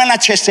que estaba en la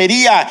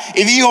hechicería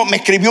y me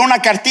escribió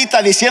una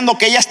cartita diciendo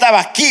que ella estaba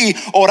aquí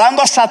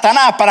orando a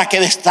Satanás para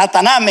que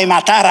Satanás me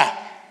matara.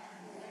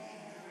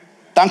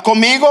 ¿Están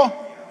conmigo?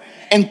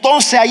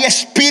 Entonces hay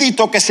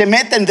espíritus que se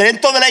meten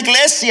dentro de la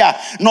iglesia.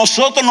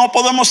 Nosotros no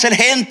podemos ser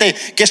gente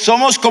que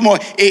somos como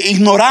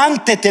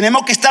ignorantes.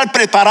 Tenemos que estar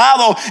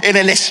preparados en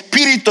el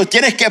espíritu.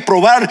 Tienes que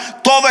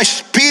probar todo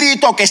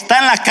espíritu que está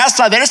en la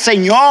casa del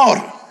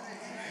Señor.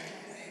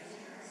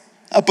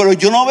 Pero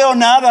yo no veo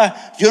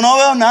nada.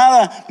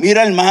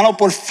 Mira, hermano,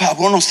 por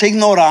favor, no sea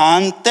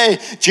ignorante.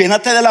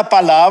 Llénate de la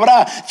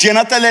palabra,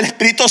 llénate del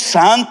Espíritu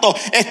Santo.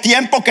 Es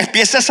tiempo que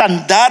empieces a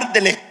andar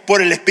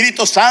por el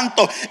Espíritu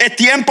Santo. Es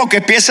tiempo que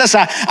empieces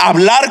a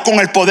hablar con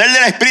el poder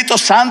del Espíritu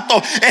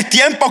Santo. Es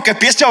tiempo que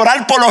empieces a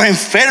orar por los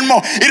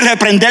enfermos y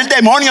reprender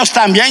demonios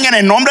también en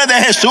el nombre de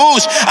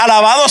Jesús.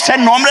 Alabado sea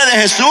el nombre de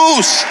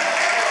Jesús.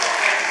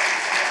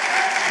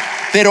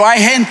 Pero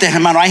hay gente,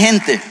 hermano,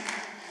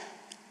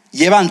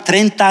 llevan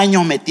 30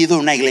 años metidos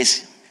en una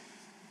iglesia.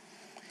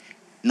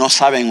 No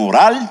saben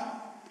orar,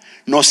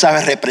 no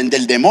saben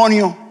reprender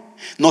demonios,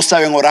 no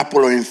saben orar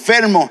por los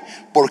enfermos.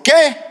 ¿Por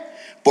qué?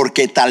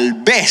 Porque tal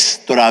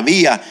vez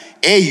todavía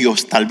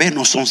ellos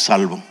no son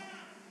salvos.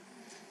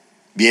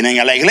 Vienen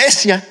a la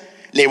iglesia,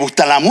 les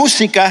gusta la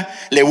música,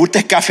 les gusta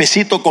el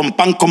cafecito con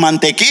pan con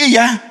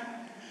mantequilla.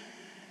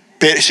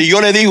 Pero si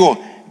yo le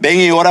digo, ven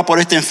y ora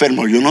por este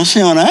enfermo, yo no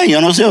sé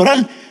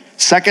orar.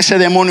 Saque ese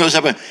demonio,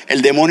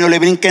 el demonio le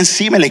brinca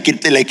encima y le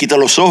quita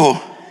los ojos.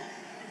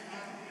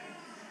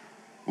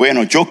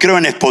 Bueno, yo creo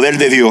en el poder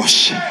de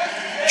Dios.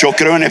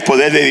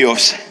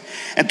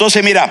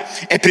 Entonces mira,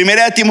 en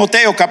 1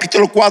 Timoteo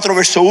capítulo 4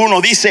 verso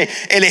 1 dice,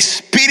 el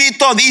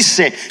Espíritu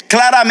dice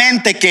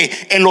claramente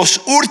que en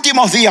los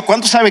últimos días,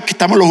 ¿cuántos saben que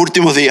estamos en los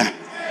últimos días?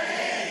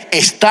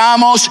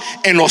 Estamos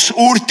en los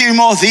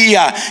últimos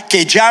días,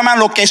 que llaman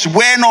lo que es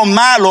bueno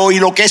malo y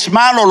lo que es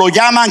malo lo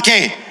llaman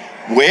 ¿qué?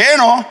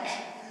 Bueno.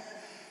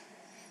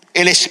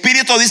 El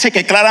Espíritu dice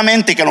que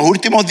claramente que en los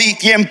últimos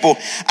tiempos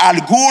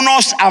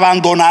algunos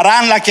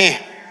abandonarán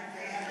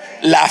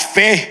la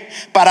fe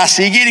para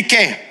seguir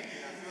 ¿qué?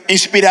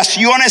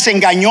 Inspiraciones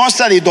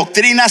engañosas de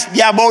doctrinas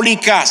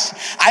diabólicas.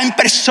 Hay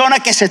personas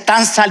que se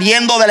están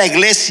saliendo de la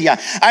iglesia.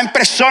 Hay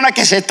personas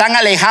que se están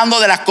alejando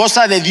de las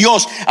cosas de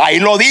Dios. Ahí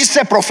lo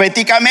dice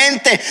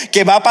proféticamente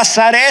que va a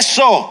pasar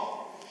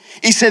eso.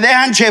 Y se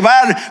dejan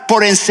llevar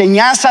por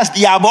enseñanzas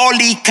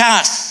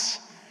diabólicas.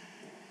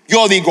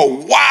 Yo digo,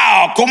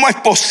 wow, ¿cómo es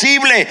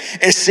posible?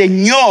 El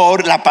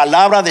Señor, la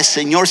palabra del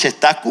Señor se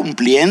está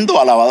cumpliendo.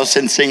 Alabado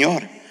sea el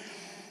Señor.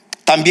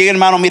 También,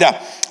 hermano,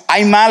 mira,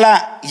 hay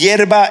mala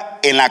hierba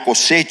en la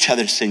cosecha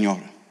del Señor.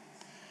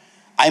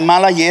 Hay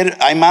mala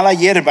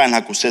hierba en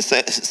la cosecha.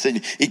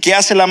 ¿Y qué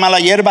hace la mala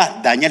hierba?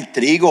 Daña el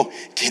trigo.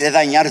 Quiere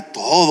dañar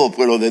todo,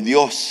 pueblo de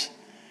Dios.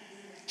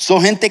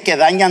 Son gente que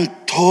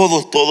dañan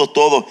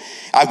todo.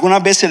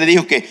 Algunas veces le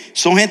digo que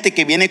son gente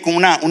que viene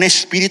con un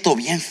espíritu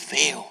bien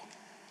feo,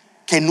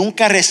 que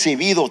nunca ha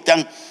recibido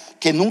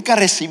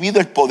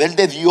el poder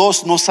de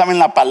Dios, no saben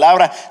la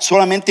palabra,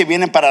 solamente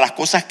vienen para las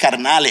cosas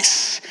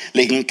carnales.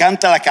 Les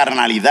encanta la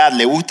carnalidad,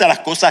 les gustan las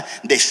cosas,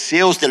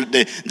 deseos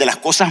de las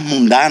cosas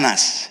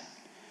mundanas.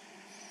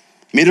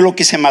 Mire lo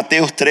que dice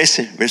Mateo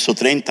 13, verso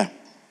 30.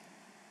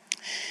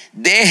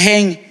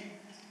 Dejen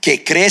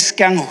que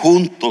crezcan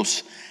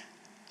juntos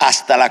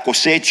hasta la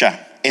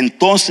cosecha.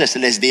 entonces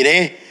les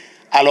diré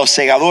a los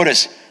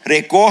segadores: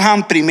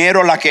 recojan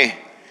primero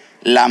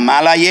la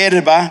mala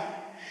hierba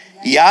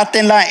y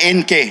átenla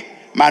en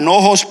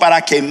manojos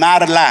para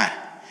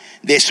quemarla.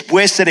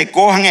 Después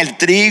recojan el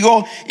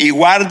trigo y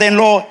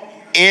guárdenlo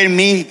en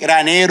mi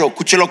granero.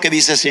 Escuche lo que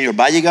dice el Señor.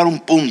 Va a llegar un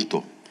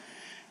punto.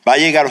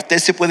 Usted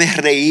se puede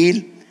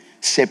reír,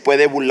 se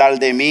puede burlar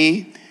de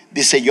mí.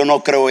 Dice: yo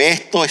no creo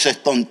esto, eso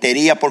es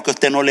tontería porque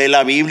usted no lee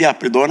la Biblia.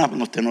 Perdona,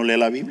 usted no lee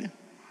la Biblia.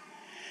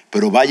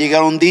 Pero va a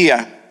llegar un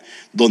día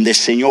donde el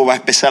Señor va a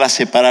empezar a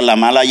separar la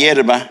mala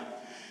hierba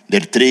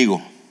del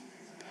trigo.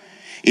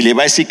 Y le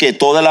va a decir que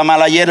toda la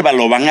mala hierba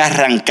lo van a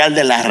arrancar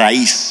de la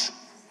raíz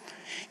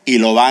y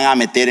lo van a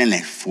meter en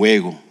el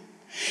fuego.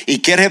 ¿Y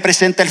qué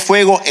representa el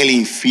fuego? El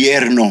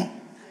infierno.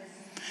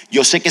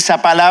 Yo sé que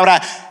esa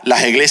palabra,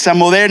 las iglesias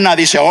modernas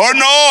dicen: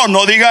 oh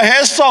no digas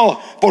eso,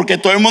 porque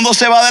todo el mundo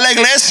se va de la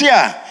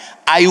iglesia.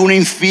 Hay un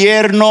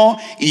infierno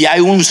y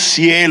hay un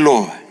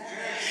cielo.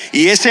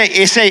 Y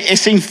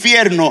ese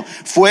infierno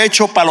fue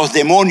hecho para los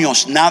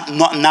demonios,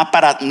 no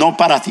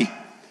para ti.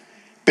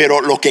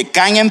 Pero los que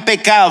caen en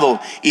pecado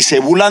y se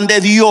burlan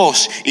de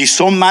Dios y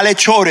son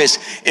malhechores,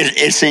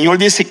 el Señor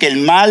dice que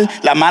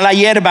la mala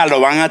hierba lo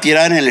van a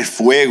tirar en el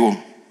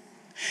fuego.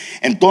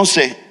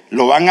 Entonces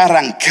lo van a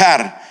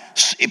arrancar.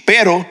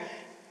 Pero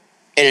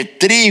el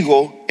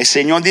trigo, el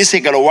Señor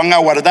dice que lo van a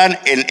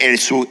guardar en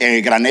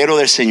el granero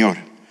del Señor.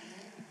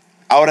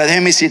 Ahora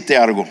déjeme decirte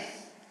algo.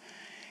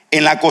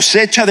 En la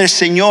cosecha del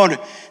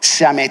Señor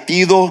se ha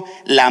metido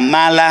la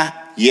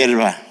mala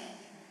hierba.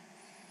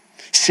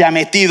 Se ha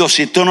metido.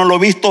 Si tú no lo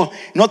has visto,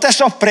 no te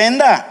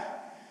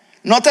sorprenda.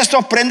 No te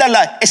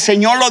sorprenda. El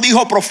Señor lo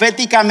dijo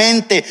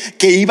proféticamente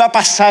que iba a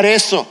pasar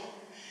eso.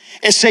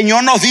 El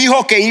Señor nos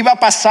dijo que iba a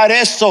pasar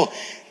eso.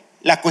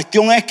 La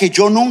cuestión es que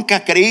yo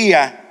nunca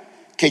creía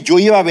que yo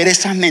iba a ver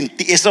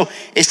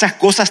esas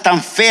cosas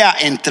tan feas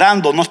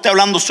entrando. No estoy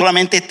hablando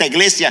solamente de esta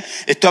iglesia,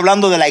 estoy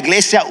hablando de la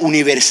iglesia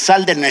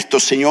universal de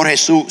nuestro Señor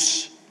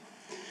Jesús,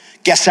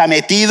 que se ha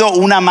metido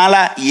una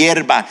mala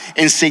hierba,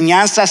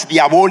 enseñanzas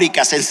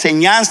diabólicas,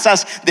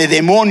 enseñanzas de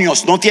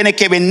demonios. No tiene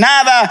que ver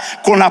nada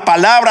con la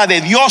palabra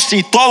de Dios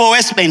y todo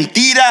es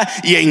mentira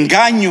y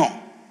engaño.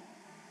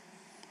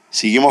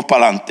 Seguimos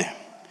para adelante.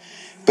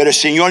 Pero el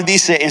Señor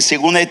dice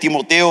en 2 de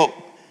Timoteo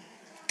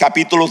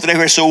capítulo 3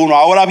 verso 1: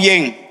 ahora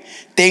bien,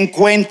 ten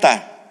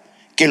cuenta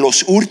que en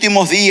los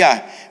últimos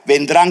días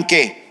vendrán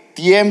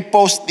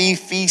tiempos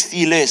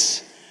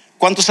difíciles.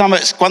 ¿Cuántos saben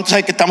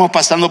que estamos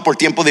pasando por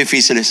tiempos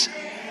difíciles?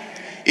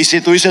 Y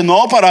si tú dices: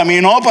 no, para mí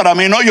no,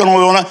 yo no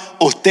veo nada.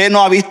 ¿Usted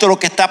no ha visto lo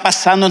que está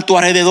pasando en tu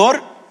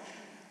alrededor?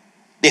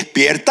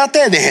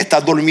 Despiértate, deja de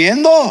estar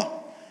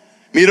durmiendo.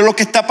 Mire lo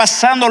que está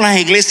pasando en las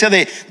iglesias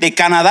de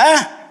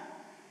Canadá.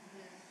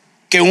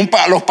 Que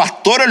los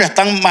pastores lo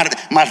están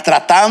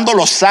maltratando,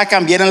 los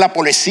sacan, viene la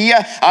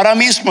policía. Ahora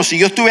mismo, si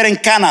yo estuviera en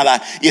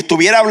Canadá y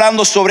estuviera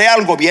hablando sobre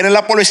algo, viene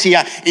la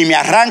policía y me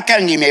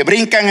arrancan y me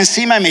brincan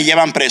encima y me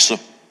llevan preso.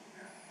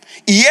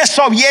 Y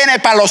eso viene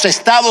para los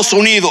Estados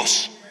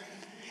Unidos.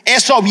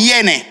 Eso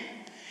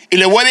viene. Y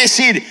le voy a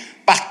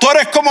decir: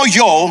 pastores como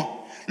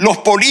yo, los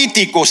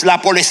políticos,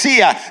 la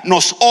policía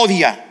nos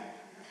odia.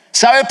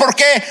 ¿Sabe por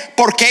qué?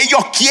 Porque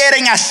ellos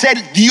quieren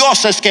hacer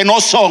dioses que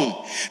no son.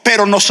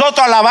 Pero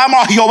nosotros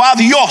alabamos a Jehová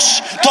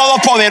Dios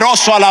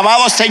Todopoderoso.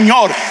 Alabado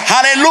Señor.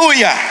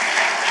 Aleluya.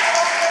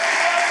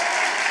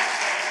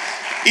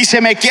 Y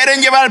si me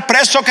quieren llevar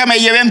preso, que me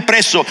lleven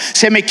preso.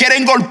 Si me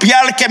quieren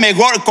golpear, que me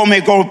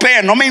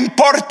golpeen. No me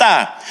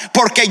importa.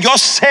 Porque yo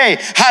sé,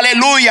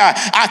 aleluya,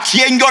 a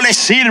quién yo le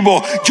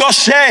sirvo. Yo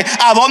sé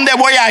a dónde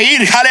voy a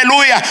ir,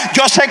 aleluya.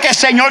 Yo sé que el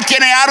Señor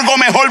tiene algo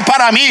mejor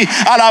para mí.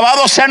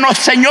 Alabado sea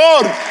nuestro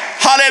Señor,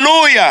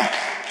 aleluya.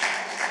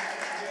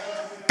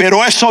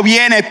 Pero eso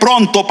viene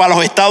pronto para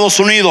los Estados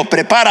Unidos.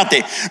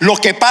 Prepárate. Lo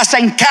que pasa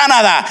en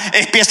Canadá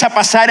empieza a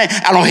pasar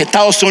a los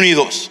Estados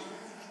Unidos.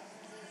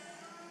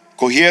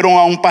 Cogieron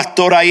a un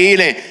pastor ahí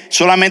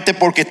solamente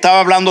porque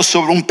estaba hablando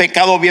sobre un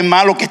pecado bien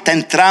malo que está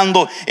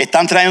entrando.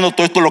 Están trayendo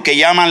todo esto, lo que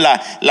llaman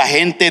la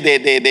gente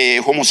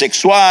de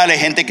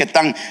homosexuales, gente que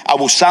están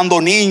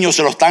abusando niños,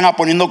 se lo están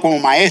poniendo como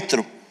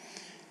maestro.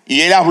 Y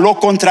él habló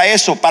contra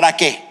eso. ¿Para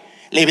qué?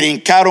 Le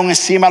brincaron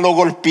encima, lo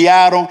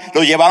golpearon,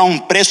 lo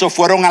llevaron preso,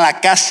 fueron a la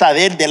casa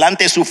de él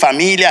delante de su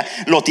familia,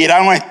 lo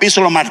tiraron al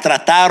piso, lo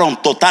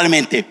maltrataron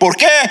totalmente. ¿Por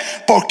qué?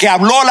 Porque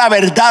habló la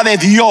verdad de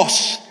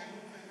Dios.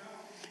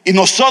 Y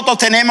nosotros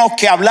tenemos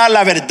que hablar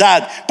la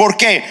verdad. ¿Por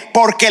qué?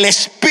 Porque el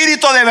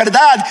Espíritu de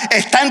verdad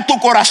está en tu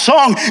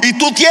corazón y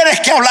tú tienes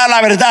que hablar la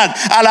verdad.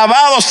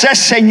 Alabado sea el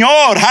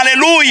Señor,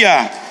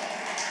 aleluya.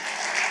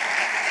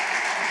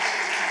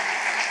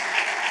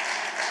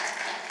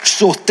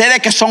 Ustedes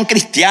que son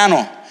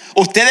cristianos,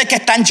 ustedes que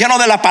están llenos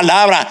de la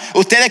palabra,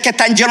 ustedes que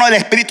están llenos del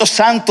Espíritu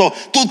Santo,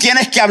 tú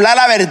tienes que hablar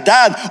la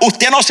verdad.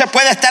 Usted no se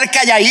puede estar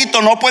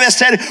calladito, no puede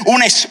ser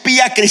un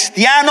espía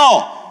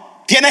cristiano.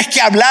 Tienes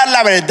que hablar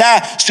la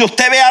verdad. Si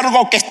usted ve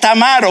algo que está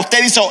mal,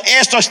 usted dice: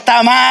 esto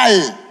está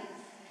mal,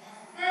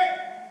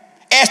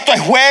 esto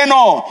es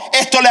bueno,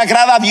 esto le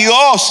agrada a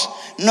Dios.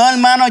 no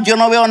hermano, yo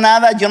no veo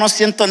nada, yo no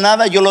siento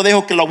nada, yo lo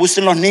dejo que lo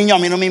abusen los niños, a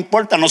mí no me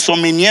importa, no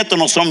son mis nietos,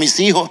 no son mis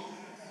hijos.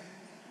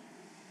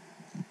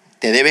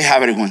 Te debes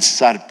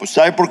avergonzar. Pues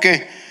 ¿sabe por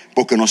qué?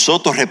 Porque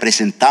nosotros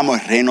representamos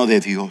el reino de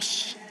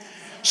Dios.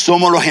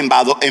 Somos los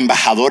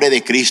embajadores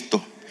de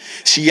Cristo.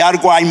 Si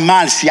algo hay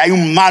mal, si hay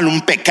un mal,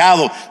 un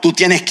pecado, tú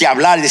tienes que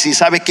hablar y decir,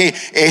 ¿sabe qué?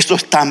 Eso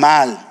está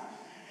mal.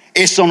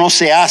 Eso no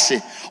se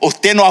hace.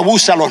 Usted no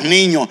abusa a los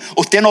niños.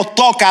 Usted no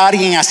toca a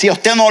alguien así.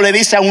 Usted no le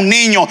dice a un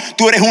niño,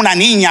 tú eres una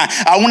niña.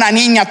 A una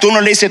niña tú no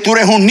le dices, tú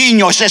eres un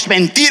niño. Eso es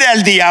mentira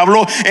del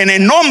diablo en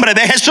el nombre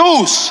de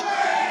Jesús.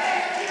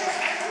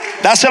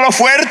 Dáselo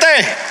fuerte.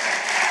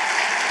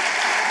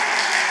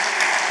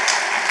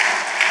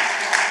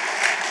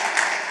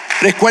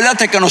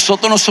 Recuérdate que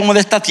nosotros no somos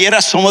de esta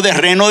tierra, somos del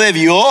reino de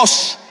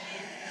Dios.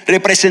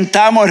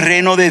 Representamos el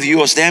reino de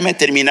Dios. Déjame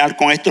terminar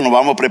con esto, nos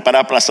vamos a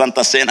preparar para la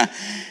Santa Cena.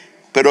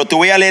 Pero te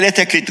voy a leer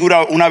esta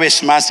escritura una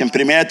vez más en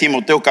 1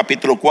 Timoteo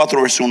capítulo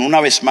 4 verso 1, una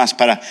vez más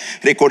para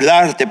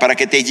recordarte, para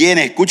que te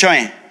llene.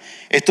 Escúchame,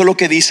 esto es lo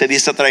que dice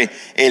otra vez.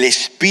 El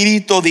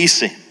Espíritu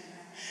dice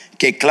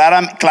que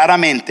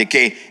claramente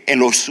que en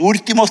los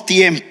últimos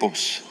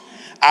tiempos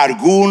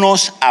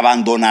algunos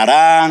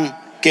abandonarán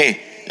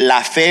 ¿qué?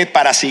 La fe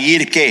para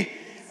seguir ¿qué?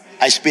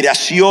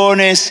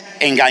 Aspiraciones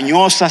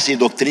engañosas y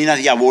doctrinas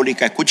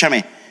diabólicas.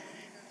 Escúchame,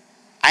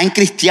 hay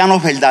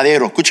cristianos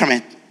verdaderos,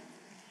 escúchame,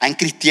 hay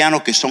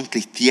cristianos que son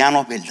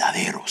cristianos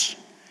verdaderos,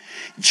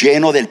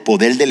 llenos del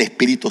poder del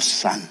Espíritu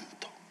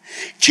Santo,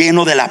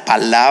 llenos de la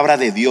palabra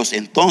de Dios.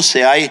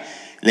 Entonces hay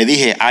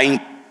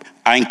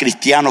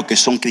cristianos que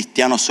son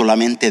cristianos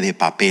solamente de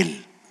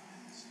papel,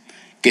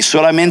 que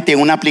solamente en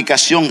una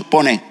aplicación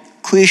pone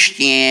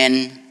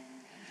Christian.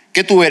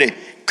 ¿Qué tú eres?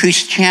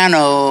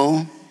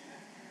 Cristiano.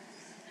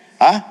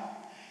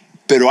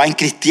 Pero hay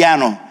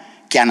cristianos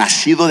que han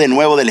nacido de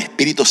nuevo del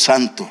Espíritu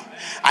Santo.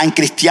 Hay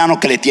cristianos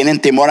que le tienen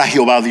temor a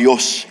Jehová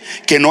Dios,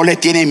 que no le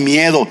tienen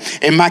miedo.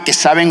 Es más, que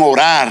saben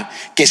orar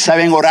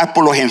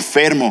por los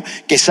enfermos,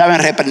 que saben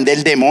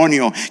reprender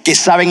demonios, que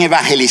saben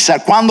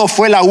evangelizar. ¿Cuándo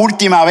fue la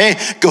última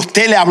vez que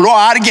usted le habló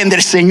a alguien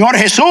del Señor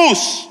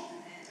Jesús?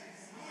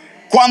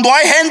 Cuando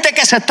hay gente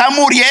que se está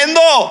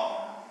muriendo.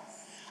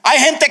 Hay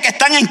gente que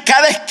están en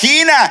cada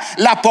esquina.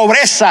 La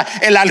pobreza,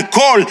 el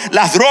alcohol,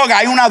 las drogas.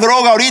 Hay una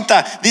droga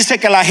ahorita, dice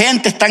que la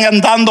gente está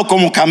andando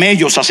como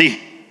camellos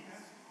así.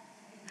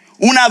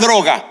 Una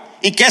droga.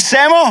 ¿Y qué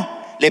hacemos?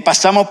 Le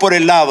pasamos por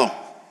el lado.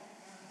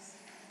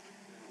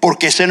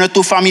 Porque ese no es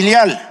tu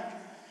familiar.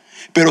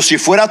 Pero si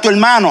fuera tu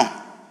hermano,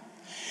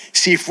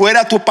 si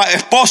fuera tu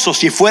esposo,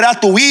 si fuera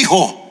tu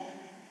hijo,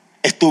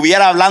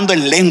 estuviera hablando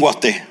en lengua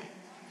usted.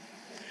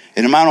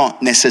 Hermano,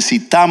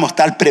 necesitamos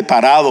estar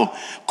preparados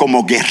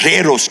como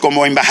guerreros,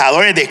 como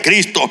embajadores de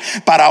Cristo,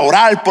 para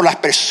orar por las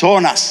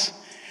personas.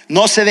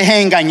 No se dejen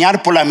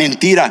engañar por la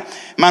mentira.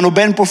 Hermano,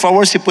 ven por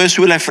favor, si puedes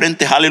subir al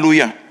frente.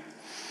 Aleluya.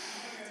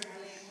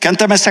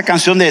 Cántame esa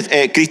canción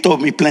de Cristo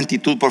mi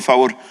plenitud, por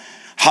favor.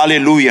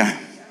 Aleluya.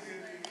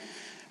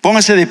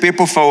 Póngase de pie,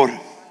 por favor.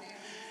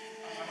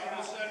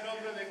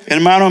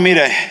 Hermano,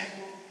 mire,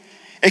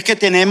 es que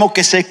tenemos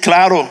que ser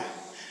claros.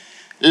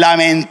 La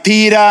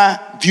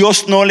mentira,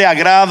 Dios no le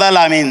agrada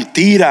la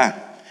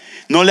mentira.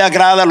 No le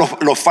agrada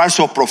los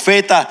falsos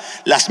profetas,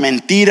 las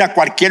mentiras.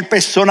 Cualquier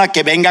persona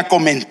que venga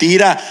con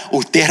mentira,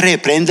 usted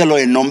repréndelo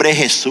en nombre de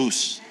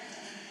Jesús.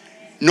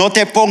 No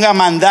te ponga a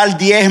mandar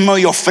diezmo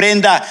y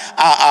ofrenda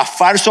a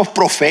falsos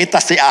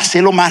profetas.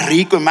 Hazlo más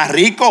rico y más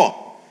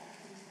rico.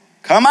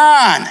 Come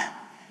on.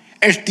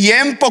 El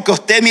tiempo que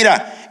usted,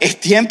 mira,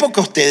 es tiempo que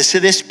usted se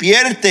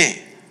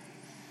despierte.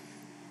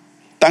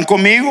 ¿Están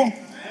conmigo?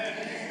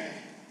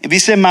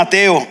 Dice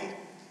Mateo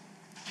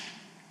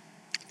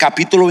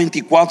capítulo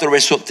 24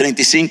 verso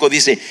 35,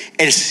 dice: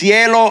 el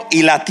cielo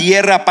y la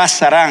tierra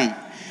pasarán,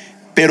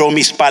 pero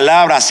mis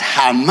palabras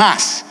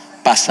jamás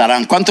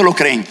pasarán. ¿Cuántos lo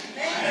creen?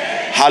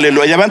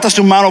 Aleluya. Levanta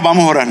sus manos,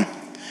 vamos a orar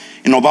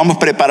y nos vamos a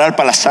preparar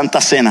para la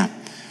Santa Cena.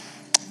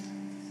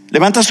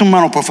 Levanta sus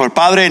manos, por favor.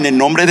 Padre, en el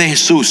nombre de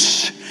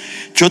Jesús,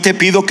 yo te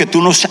pido que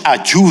tú nos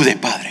ayudes,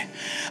 Padre.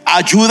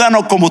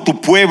 Ayúdanos como tu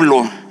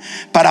pueblo,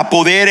 para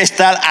poder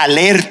estar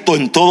alerto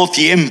en todo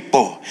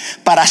tiempo,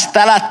 para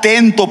estar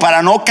atento,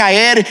 para no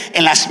caer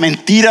en las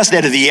mentiras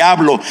del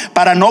diablo,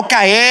 para no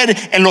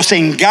caer en los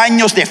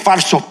engaños de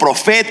falsos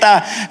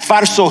profetas,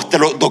 falsas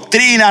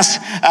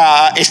doctrinas,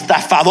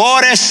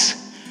 estafadores.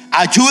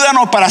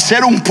 Ayúdanos para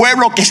ser un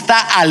pueblo que está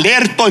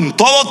alerto en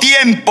todo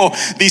tiempo,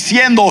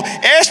 diciendo: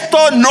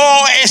 esto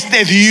no es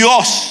de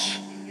Dios.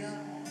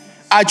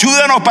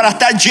 Ayúdanos para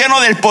estar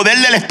llenos del poder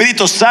del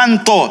Espíritu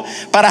Santo,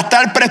 para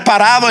estar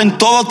preparados en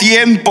todo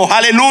tiempo.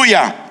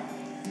 Aleluya.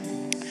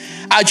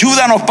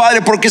 Ayúdanos,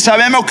 Padre, porque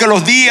sabemos que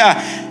los días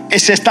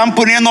se están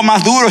poniendo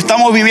más duros.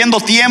 Estamos viviendo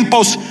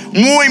tiempos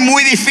muy,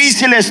 muy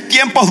difíciles,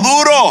 tiempos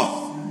duros.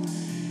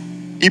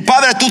 Y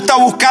Padre, tú estás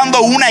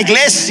buscando una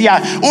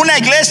iglesia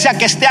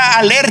que esté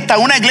alerta,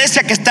 una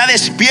iglesia que está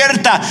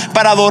despierta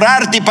para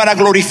adorarte y para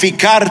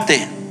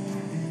glorificarte.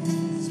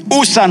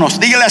 Úsanos,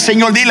 dígale al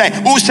Señor, dile: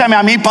 úsame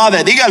a mí,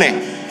 Padre. Dígale: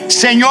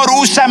 Señor,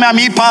 úsame a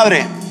mí,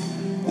 Padre.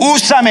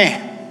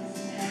 Úsame.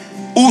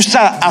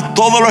 Usa a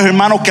todos los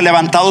hermanos que han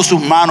levantado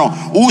sus manos.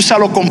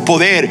 Úsalo con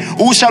poder.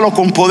 Úsalo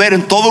con poder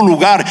en todo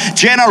lugar.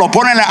 Llénalo,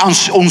 ponle la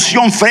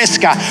unción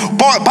fresca.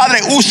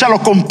 Padre,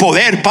 úsalo con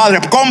poder, Padre,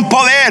 con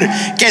poder.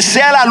 Que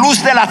sea la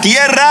luz de la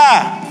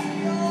tierra.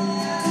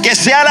 Que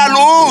sea la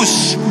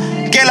luz.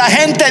 Que la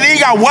gente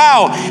diga: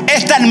 wow,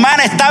 esta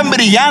hermana es tan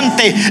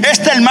brillante,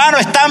 este hermano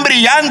es tan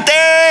brillante.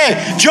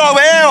 Yo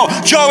veo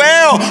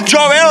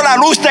la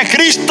luz de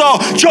Cristo.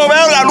 Yo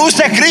veo la luz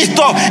de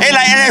Cristo en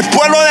el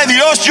pueblo de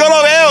Dios. Yo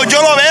lo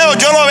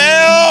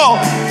veo.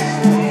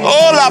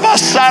 Oh, la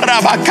basarra,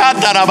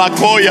 bacata, la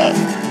bacoya.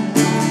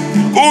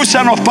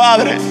 Úsanos,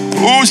 Padre,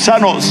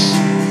 úsanos.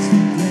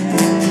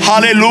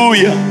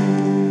 Aleluya.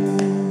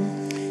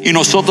 Y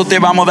nosotros te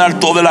vamos a dar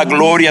toda la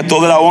gloria,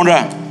 toda la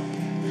honra.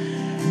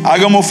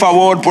 Hágame un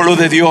favor, pueblo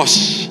de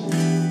Dios.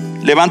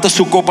 Levanta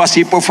su copa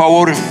así, por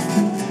favor.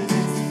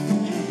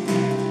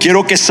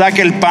 Quiero que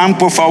saque el pan,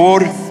 por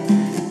favor.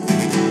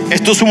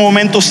 Esto es un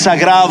momento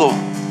sagrado.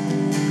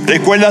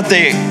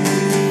 Recuérdate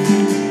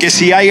que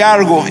si hay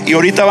algo, y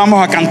ahorita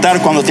vamos a cantar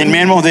cuando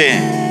terminemos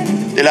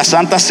de la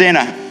Santa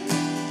Cena.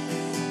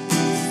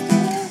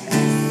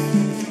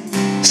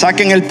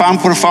 Saquen el pan,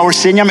 por favor.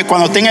 Séñame,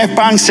 cuando tenga el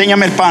pan,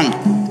 séñame el pan.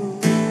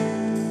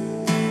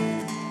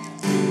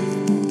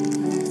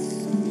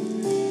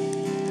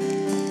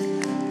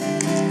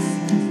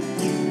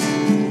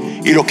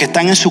 Y los que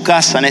están en su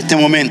casa en este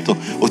momento,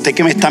 usted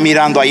que me está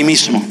mirando ahí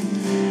mismo,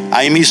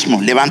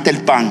 levante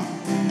el pan.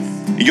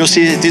 Y yo sí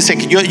dice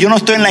que yo no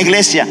estoy en la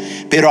iglesia,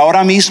 pero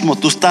ahora mismo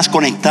tú estás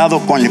conectado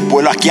con el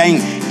pueblo. Aquí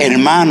hay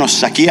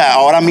hermanos, aquí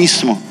ahora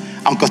mismo,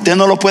 aunque usted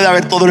no lo pueda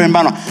ver todos los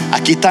hermanos,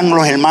 aquí están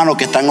los hermanos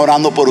que están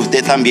orando por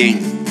usted también.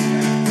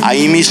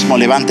 Ahí mismo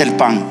levante el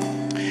pan.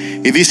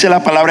 Y dice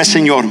la palabra del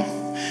Señor: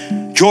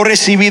 yo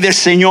recibí del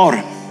Señor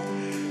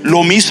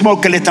lo mismo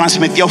que le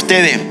transmití a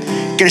ustedes,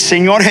 que el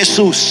Señor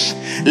Jesús,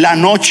 la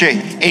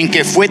noche en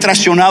que fue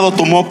traicionado,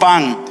 tomó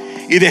pan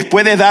y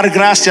después de dar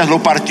gracias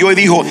lo partió y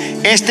dijo: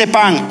 este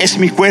pan es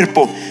mi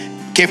cuerpo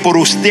que por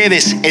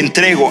ustedes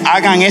entrego.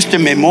 Hagan esto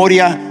en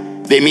memoria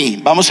de mí.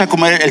 Vamos a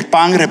comer el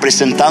pan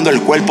representando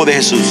el cuerpo de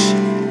Jesús.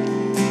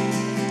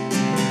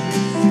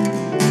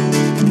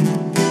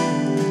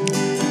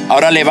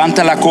 Ahora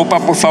levanta la copa,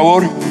 por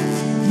favor.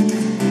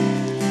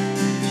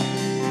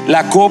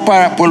 La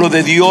copa, pueblo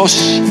de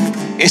Dios,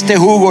 este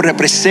jugo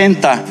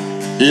representa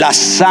la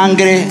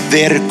sangre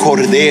del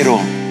Cordero.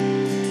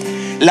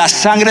 La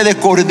sangre del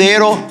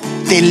Cordero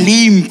te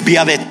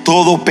limpia de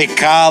todo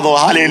pecado.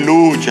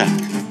 Aleluya.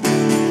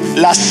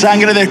 La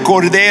sangre del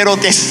Cordero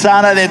te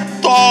sana de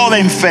toda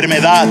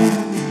enfermedad.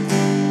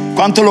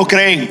 ¿Cuántos lo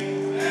creen?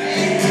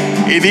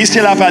 Y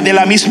dice de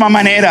la misma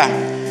manera,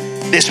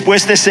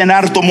 después de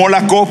cenar, tomó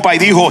la copa y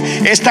dijo: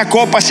 esta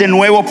copa es el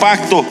nuevo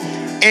pacto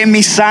en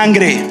mi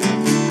sangre.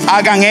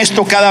 Hagan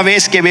esto cada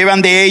vez que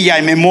beban de ella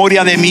en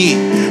memoria de mí.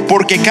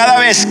 Porque cada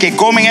vez que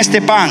comen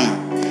este pan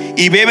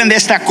y beben de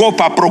esta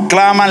copa,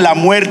 proclaman la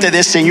muerte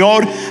del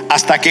Señor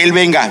hasta que Él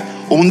venga.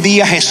 Un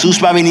día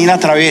Jesús va a venir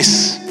otra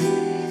vez.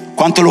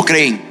 ¿Cuántos lo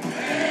creen?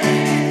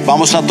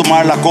 Vamos a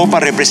tomar la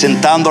copa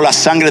representando la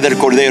sangre del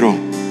Cordero.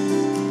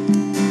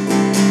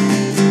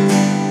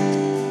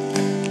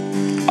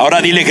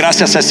 Ahora dile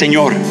gracias al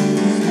Señor.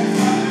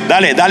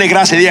 Dale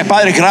gracias. Dile: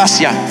 Padre,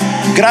 gracias.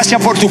 Gracias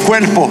por tu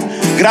cuerpo.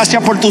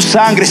 Gracias por tu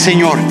sangre,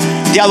 Señor.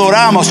 Te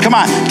adoramos, come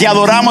on, te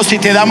adoramos y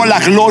te damos la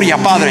gloria,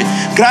 Padre.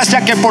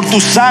 Gracias que por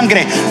tu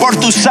sangre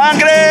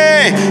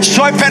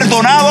soy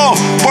perdonado,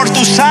 por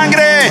tu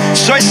sangre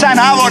soy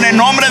sanado en el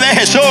nombre de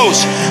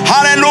Jesús.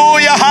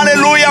 Aleluya,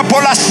 aleluya,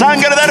 por la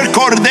sangre del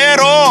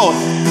Cordero.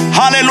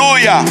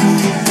 Aleluya.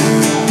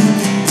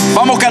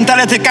 Vamos a cantar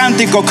este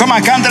cántico. Come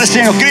on, cántale,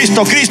 Señor.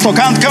 Cristo,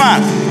 come on,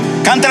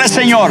 cántale,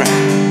 Señor.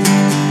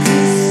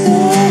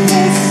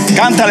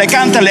 Cántale,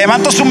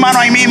 levanta su mano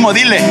ahí mismo,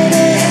 dile.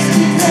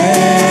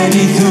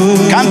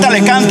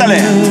 Cántale.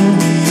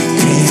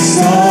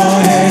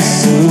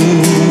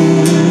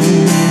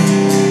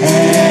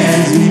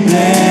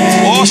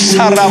 Oh,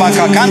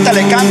 Sarrabaca,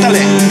 cántale.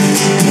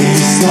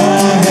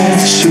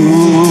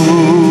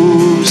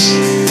 Jesús.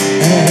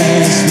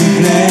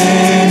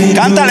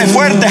 Cántale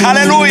fuerte,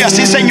 aleluya,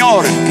 sí,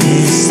 Señor.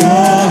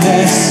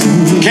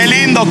 Qué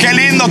lindo,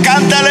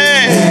 cántale.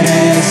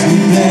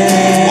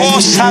 Oh,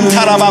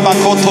 Santa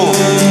Rababacoto.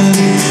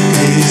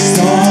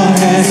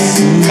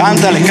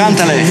 Cántale.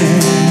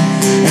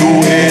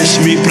 Tú eres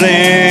mi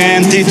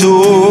plenitud,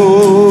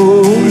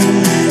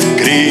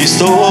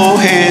 Cristo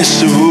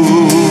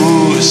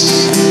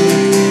Jesús.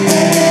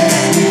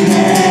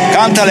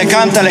 Cántale.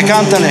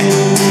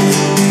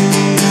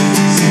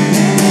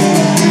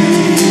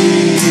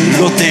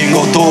 Lo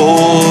tengo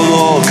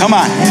todo. Come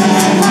on.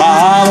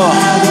 Amado.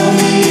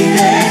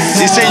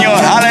 Sí,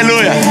 Señor.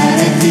 Aleluya.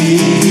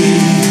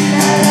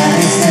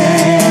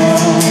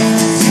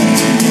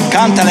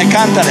 Cántale.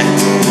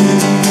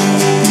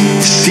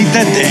 Si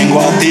te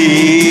tengo a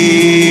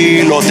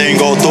ti, lo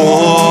tengo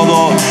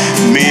todo.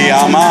 Mi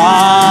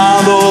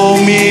amado,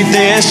 mi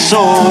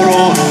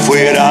tesoro,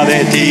 fuera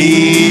de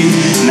ti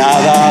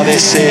nada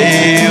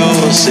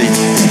deseo.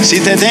 Si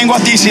te tengo a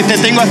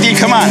ti,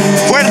 come on,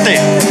 fuerte,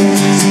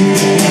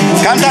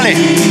 cántale.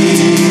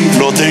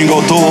 Lo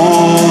tengo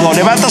todo,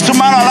 levanta su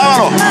mano,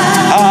 alábalo.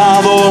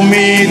 Ado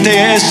mi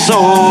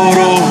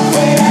tesoro,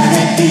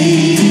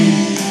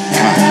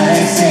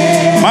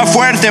 más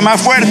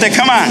fuerte,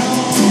 come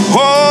on.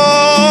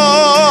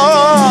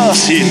 Oh,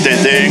 si te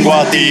tengo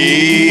a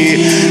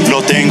ti,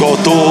 lo tengo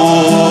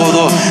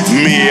todo,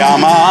 mi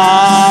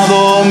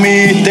amado,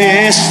 mi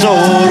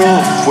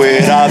tesoro,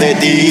 fuera de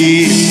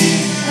ti.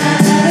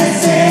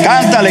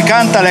 Cántale.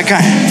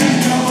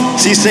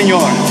 Sí,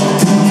 Señor.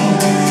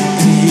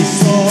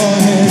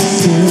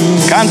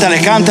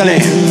 Cántale.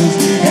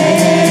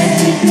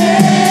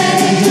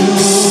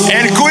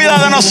 Él cuida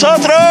de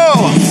nosotros.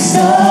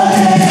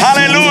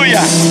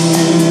 Aleluya.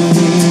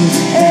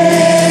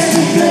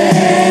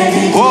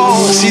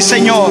 Oh, sí,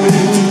 Señor.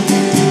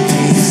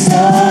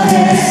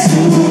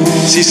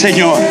 Sí,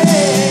 Señor.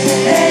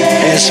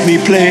 Es mi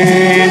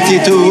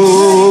plenitud,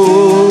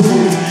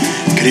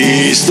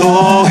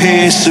 Cristo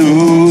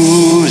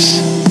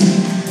Jesús.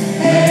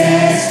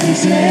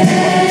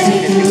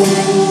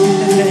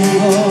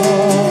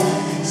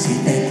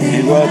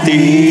 Tengo a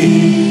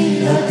ti.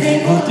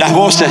 Las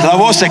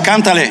voces,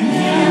 cántale.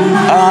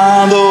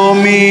 Ado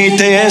mi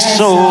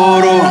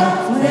tesoro.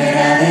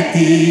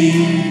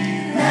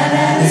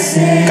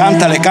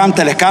 Cántale.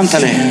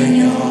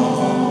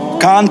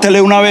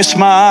 Cántale una vez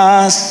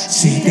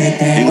más.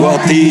 Tengo a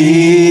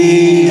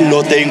ti,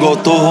 lo tengo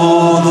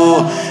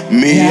todo,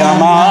 mi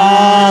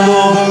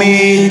amado,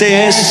 mi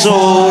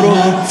tesoro,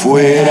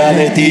 fuera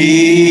de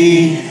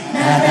ti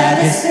nada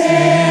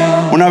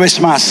deseo. Una vez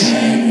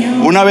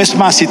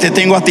más, si te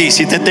tengo a ti.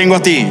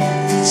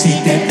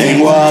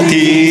 Tengo a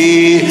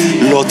ti,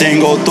 lo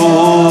tengo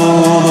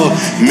todo,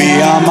 mi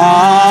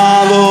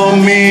amado,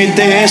 mi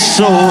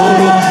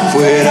tesoro,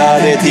 fuera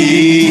de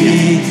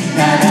ti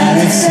nada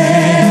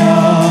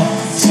deseo,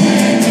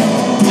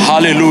 Señor.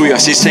 Aleluya,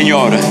 sí,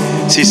 Señor,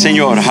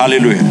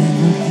 aleluya.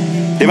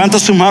 Levanta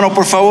su mano,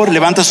 por favor,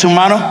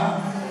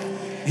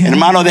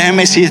 Hermano,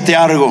 déjeme decirte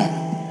algo.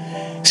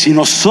 Si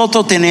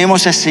nosotros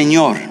tenemos al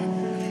Señor,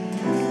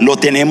 lo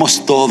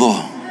tenemos todo.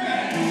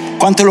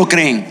 ¿Cuántos lo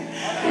creen?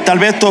 Tal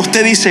vez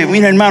usted dice,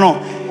 mira, hermano,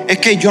 es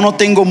que yo no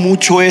tengo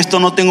mucho esto,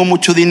 no tengo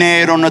mucho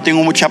dinero, no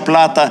tengo mucha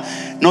plata,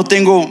 no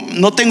tengo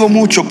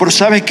mucho. Pero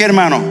 ¿sabes qué,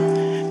 hermano?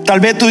 Tal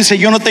vez tú dices,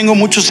 yo no tengo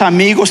muchos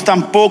amigos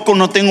tampoco,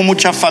 no tengo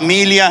mucha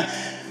familia.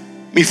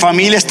 Mi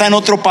familia está en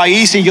otro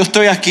país y yo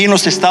estoy aquí en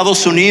los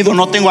Estados Unidos,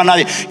 no tengo a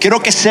nadie.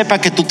 Quiero que sepa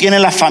que tú tienes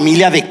la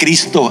familia de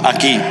Cristo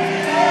aquí.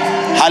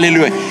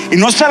 Aleluya. Y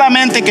no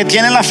solamente que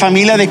tienes la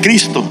familia de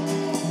Cristo,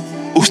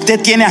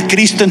 usted tiene a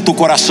Cristo en tu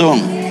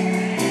corazón.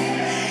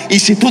 Y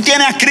si tú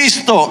tienes a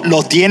Cristo,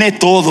 lo tiene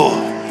todo.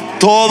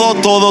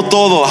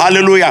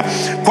 Aleluya.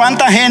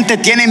 ¿Cuánta gente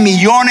tiene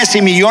millones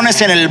y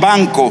millones en el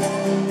banco,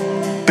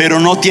 pero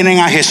no tienen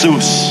a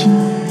Jesús?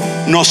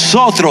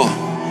 Nosotros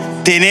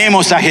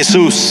tenemos a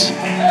Jesús.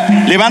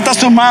 Levanta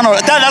sus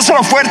manos,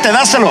 dáselo fuerte,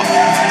 dáselo.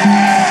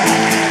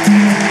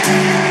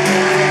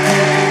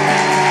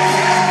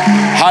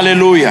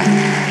 Aleluya.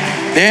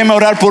 Déjenme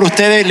orar por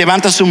ustedes.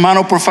 Levanta sus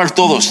manos, por favor,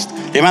 todos.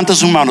 Levanta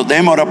sus manos,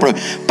 déjeme orar por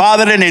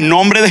Padre, en el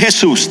nombre de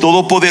Jesús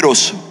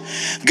Todopoderoso.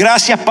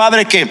 Gracias,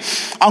 Padre, que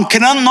aunque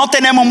no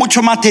tenemos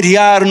mucho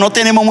material, no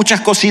tenemos muchas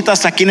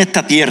cositas aquí en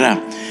esta tierra,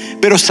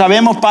 pero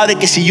sabemos, Padre,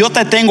 que si yo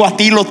te tengo a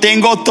ti, lo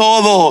tengo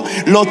todo,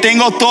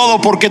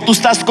 porque tú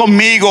estás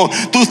conmigo,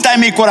 tú estás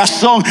en mi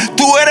corazón.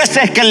 Tú eres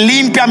el que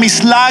limpia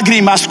mis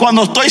lágrimas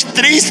cuando estoy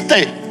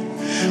triste,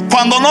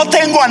 cuando no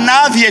tengo a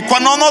nadie,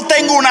 cuando no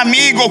tengo un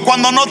amigo,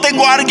 cuando no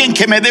tengo a alguien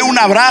que me dé un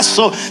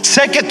abrazo.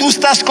 Sé que tú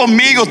estás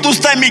conmigo, tú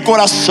estás en mi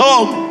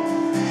corazón,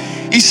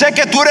 y sé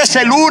que tú eres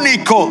el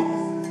único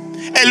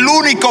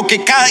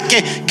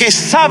que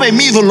sabe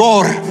mi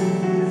dolor,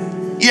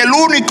 y el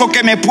único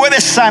que me puede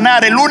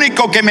sanar, el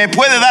único que me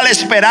puede dar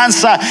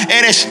esperanza,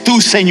 eres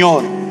tú,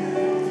 Señor.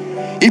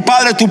 Y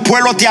Padre, tu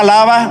pueblo te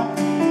alaba,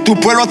 tu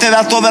pueblo te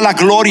da toda la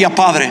gloria,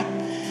 Padre.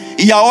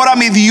 Y ahora,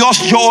 mi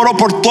Dios, yo oro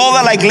por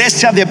toda la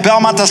iglesia de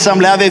Belmont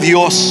Asamblea de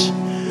Dios.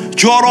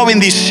 Yo oro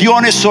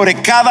bendiciones sobre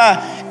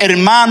cada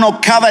hermano,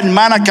 cada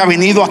hermana que ha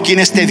venido aquí en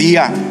este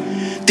día.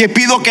 Te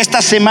pido que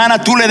esta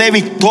semana tú le des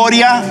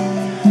victoria,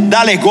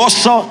 dale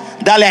gozo,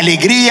 dale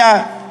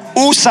alegría.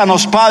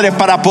 Úsanos, Padre,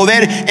 para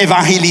poder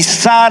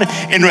evangelizar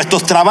en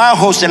nuestros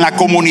trabajos, en la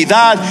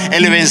comunidad,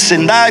 en el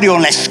vecindario,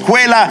 en la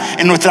escuela,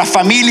 en nuestra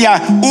familia.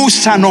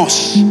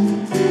 Úsanos.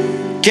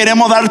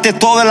 Queremos darte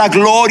toda la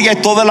gloria y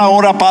toda la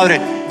honra,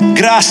 Padre.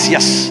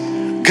 Gracias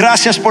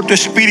por tu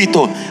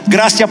Espíritu,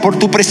 gracias por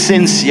tu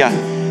presencia.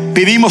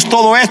 Pedimos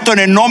todo esto en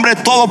el nombre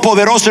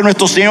todopoderoso de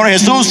nuestro Señor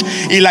Jesús.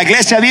 Y la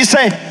iglesia dice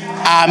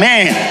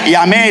amén y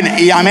amén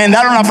y amén.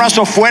 Dale un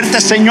aplauso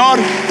fuerte, Señor.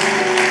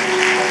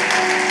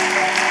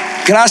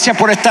 Gracias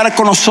por estar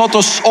con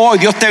nosotros hoy.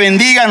 Dios te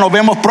bendiga. Nos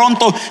vemos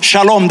pronto.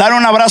 Shalom. Dale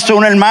un abrazo a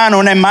un hermano,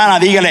 una hermana.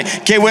 Dígale,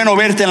 qué bueno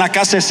verte en la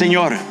casa del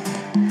Señor.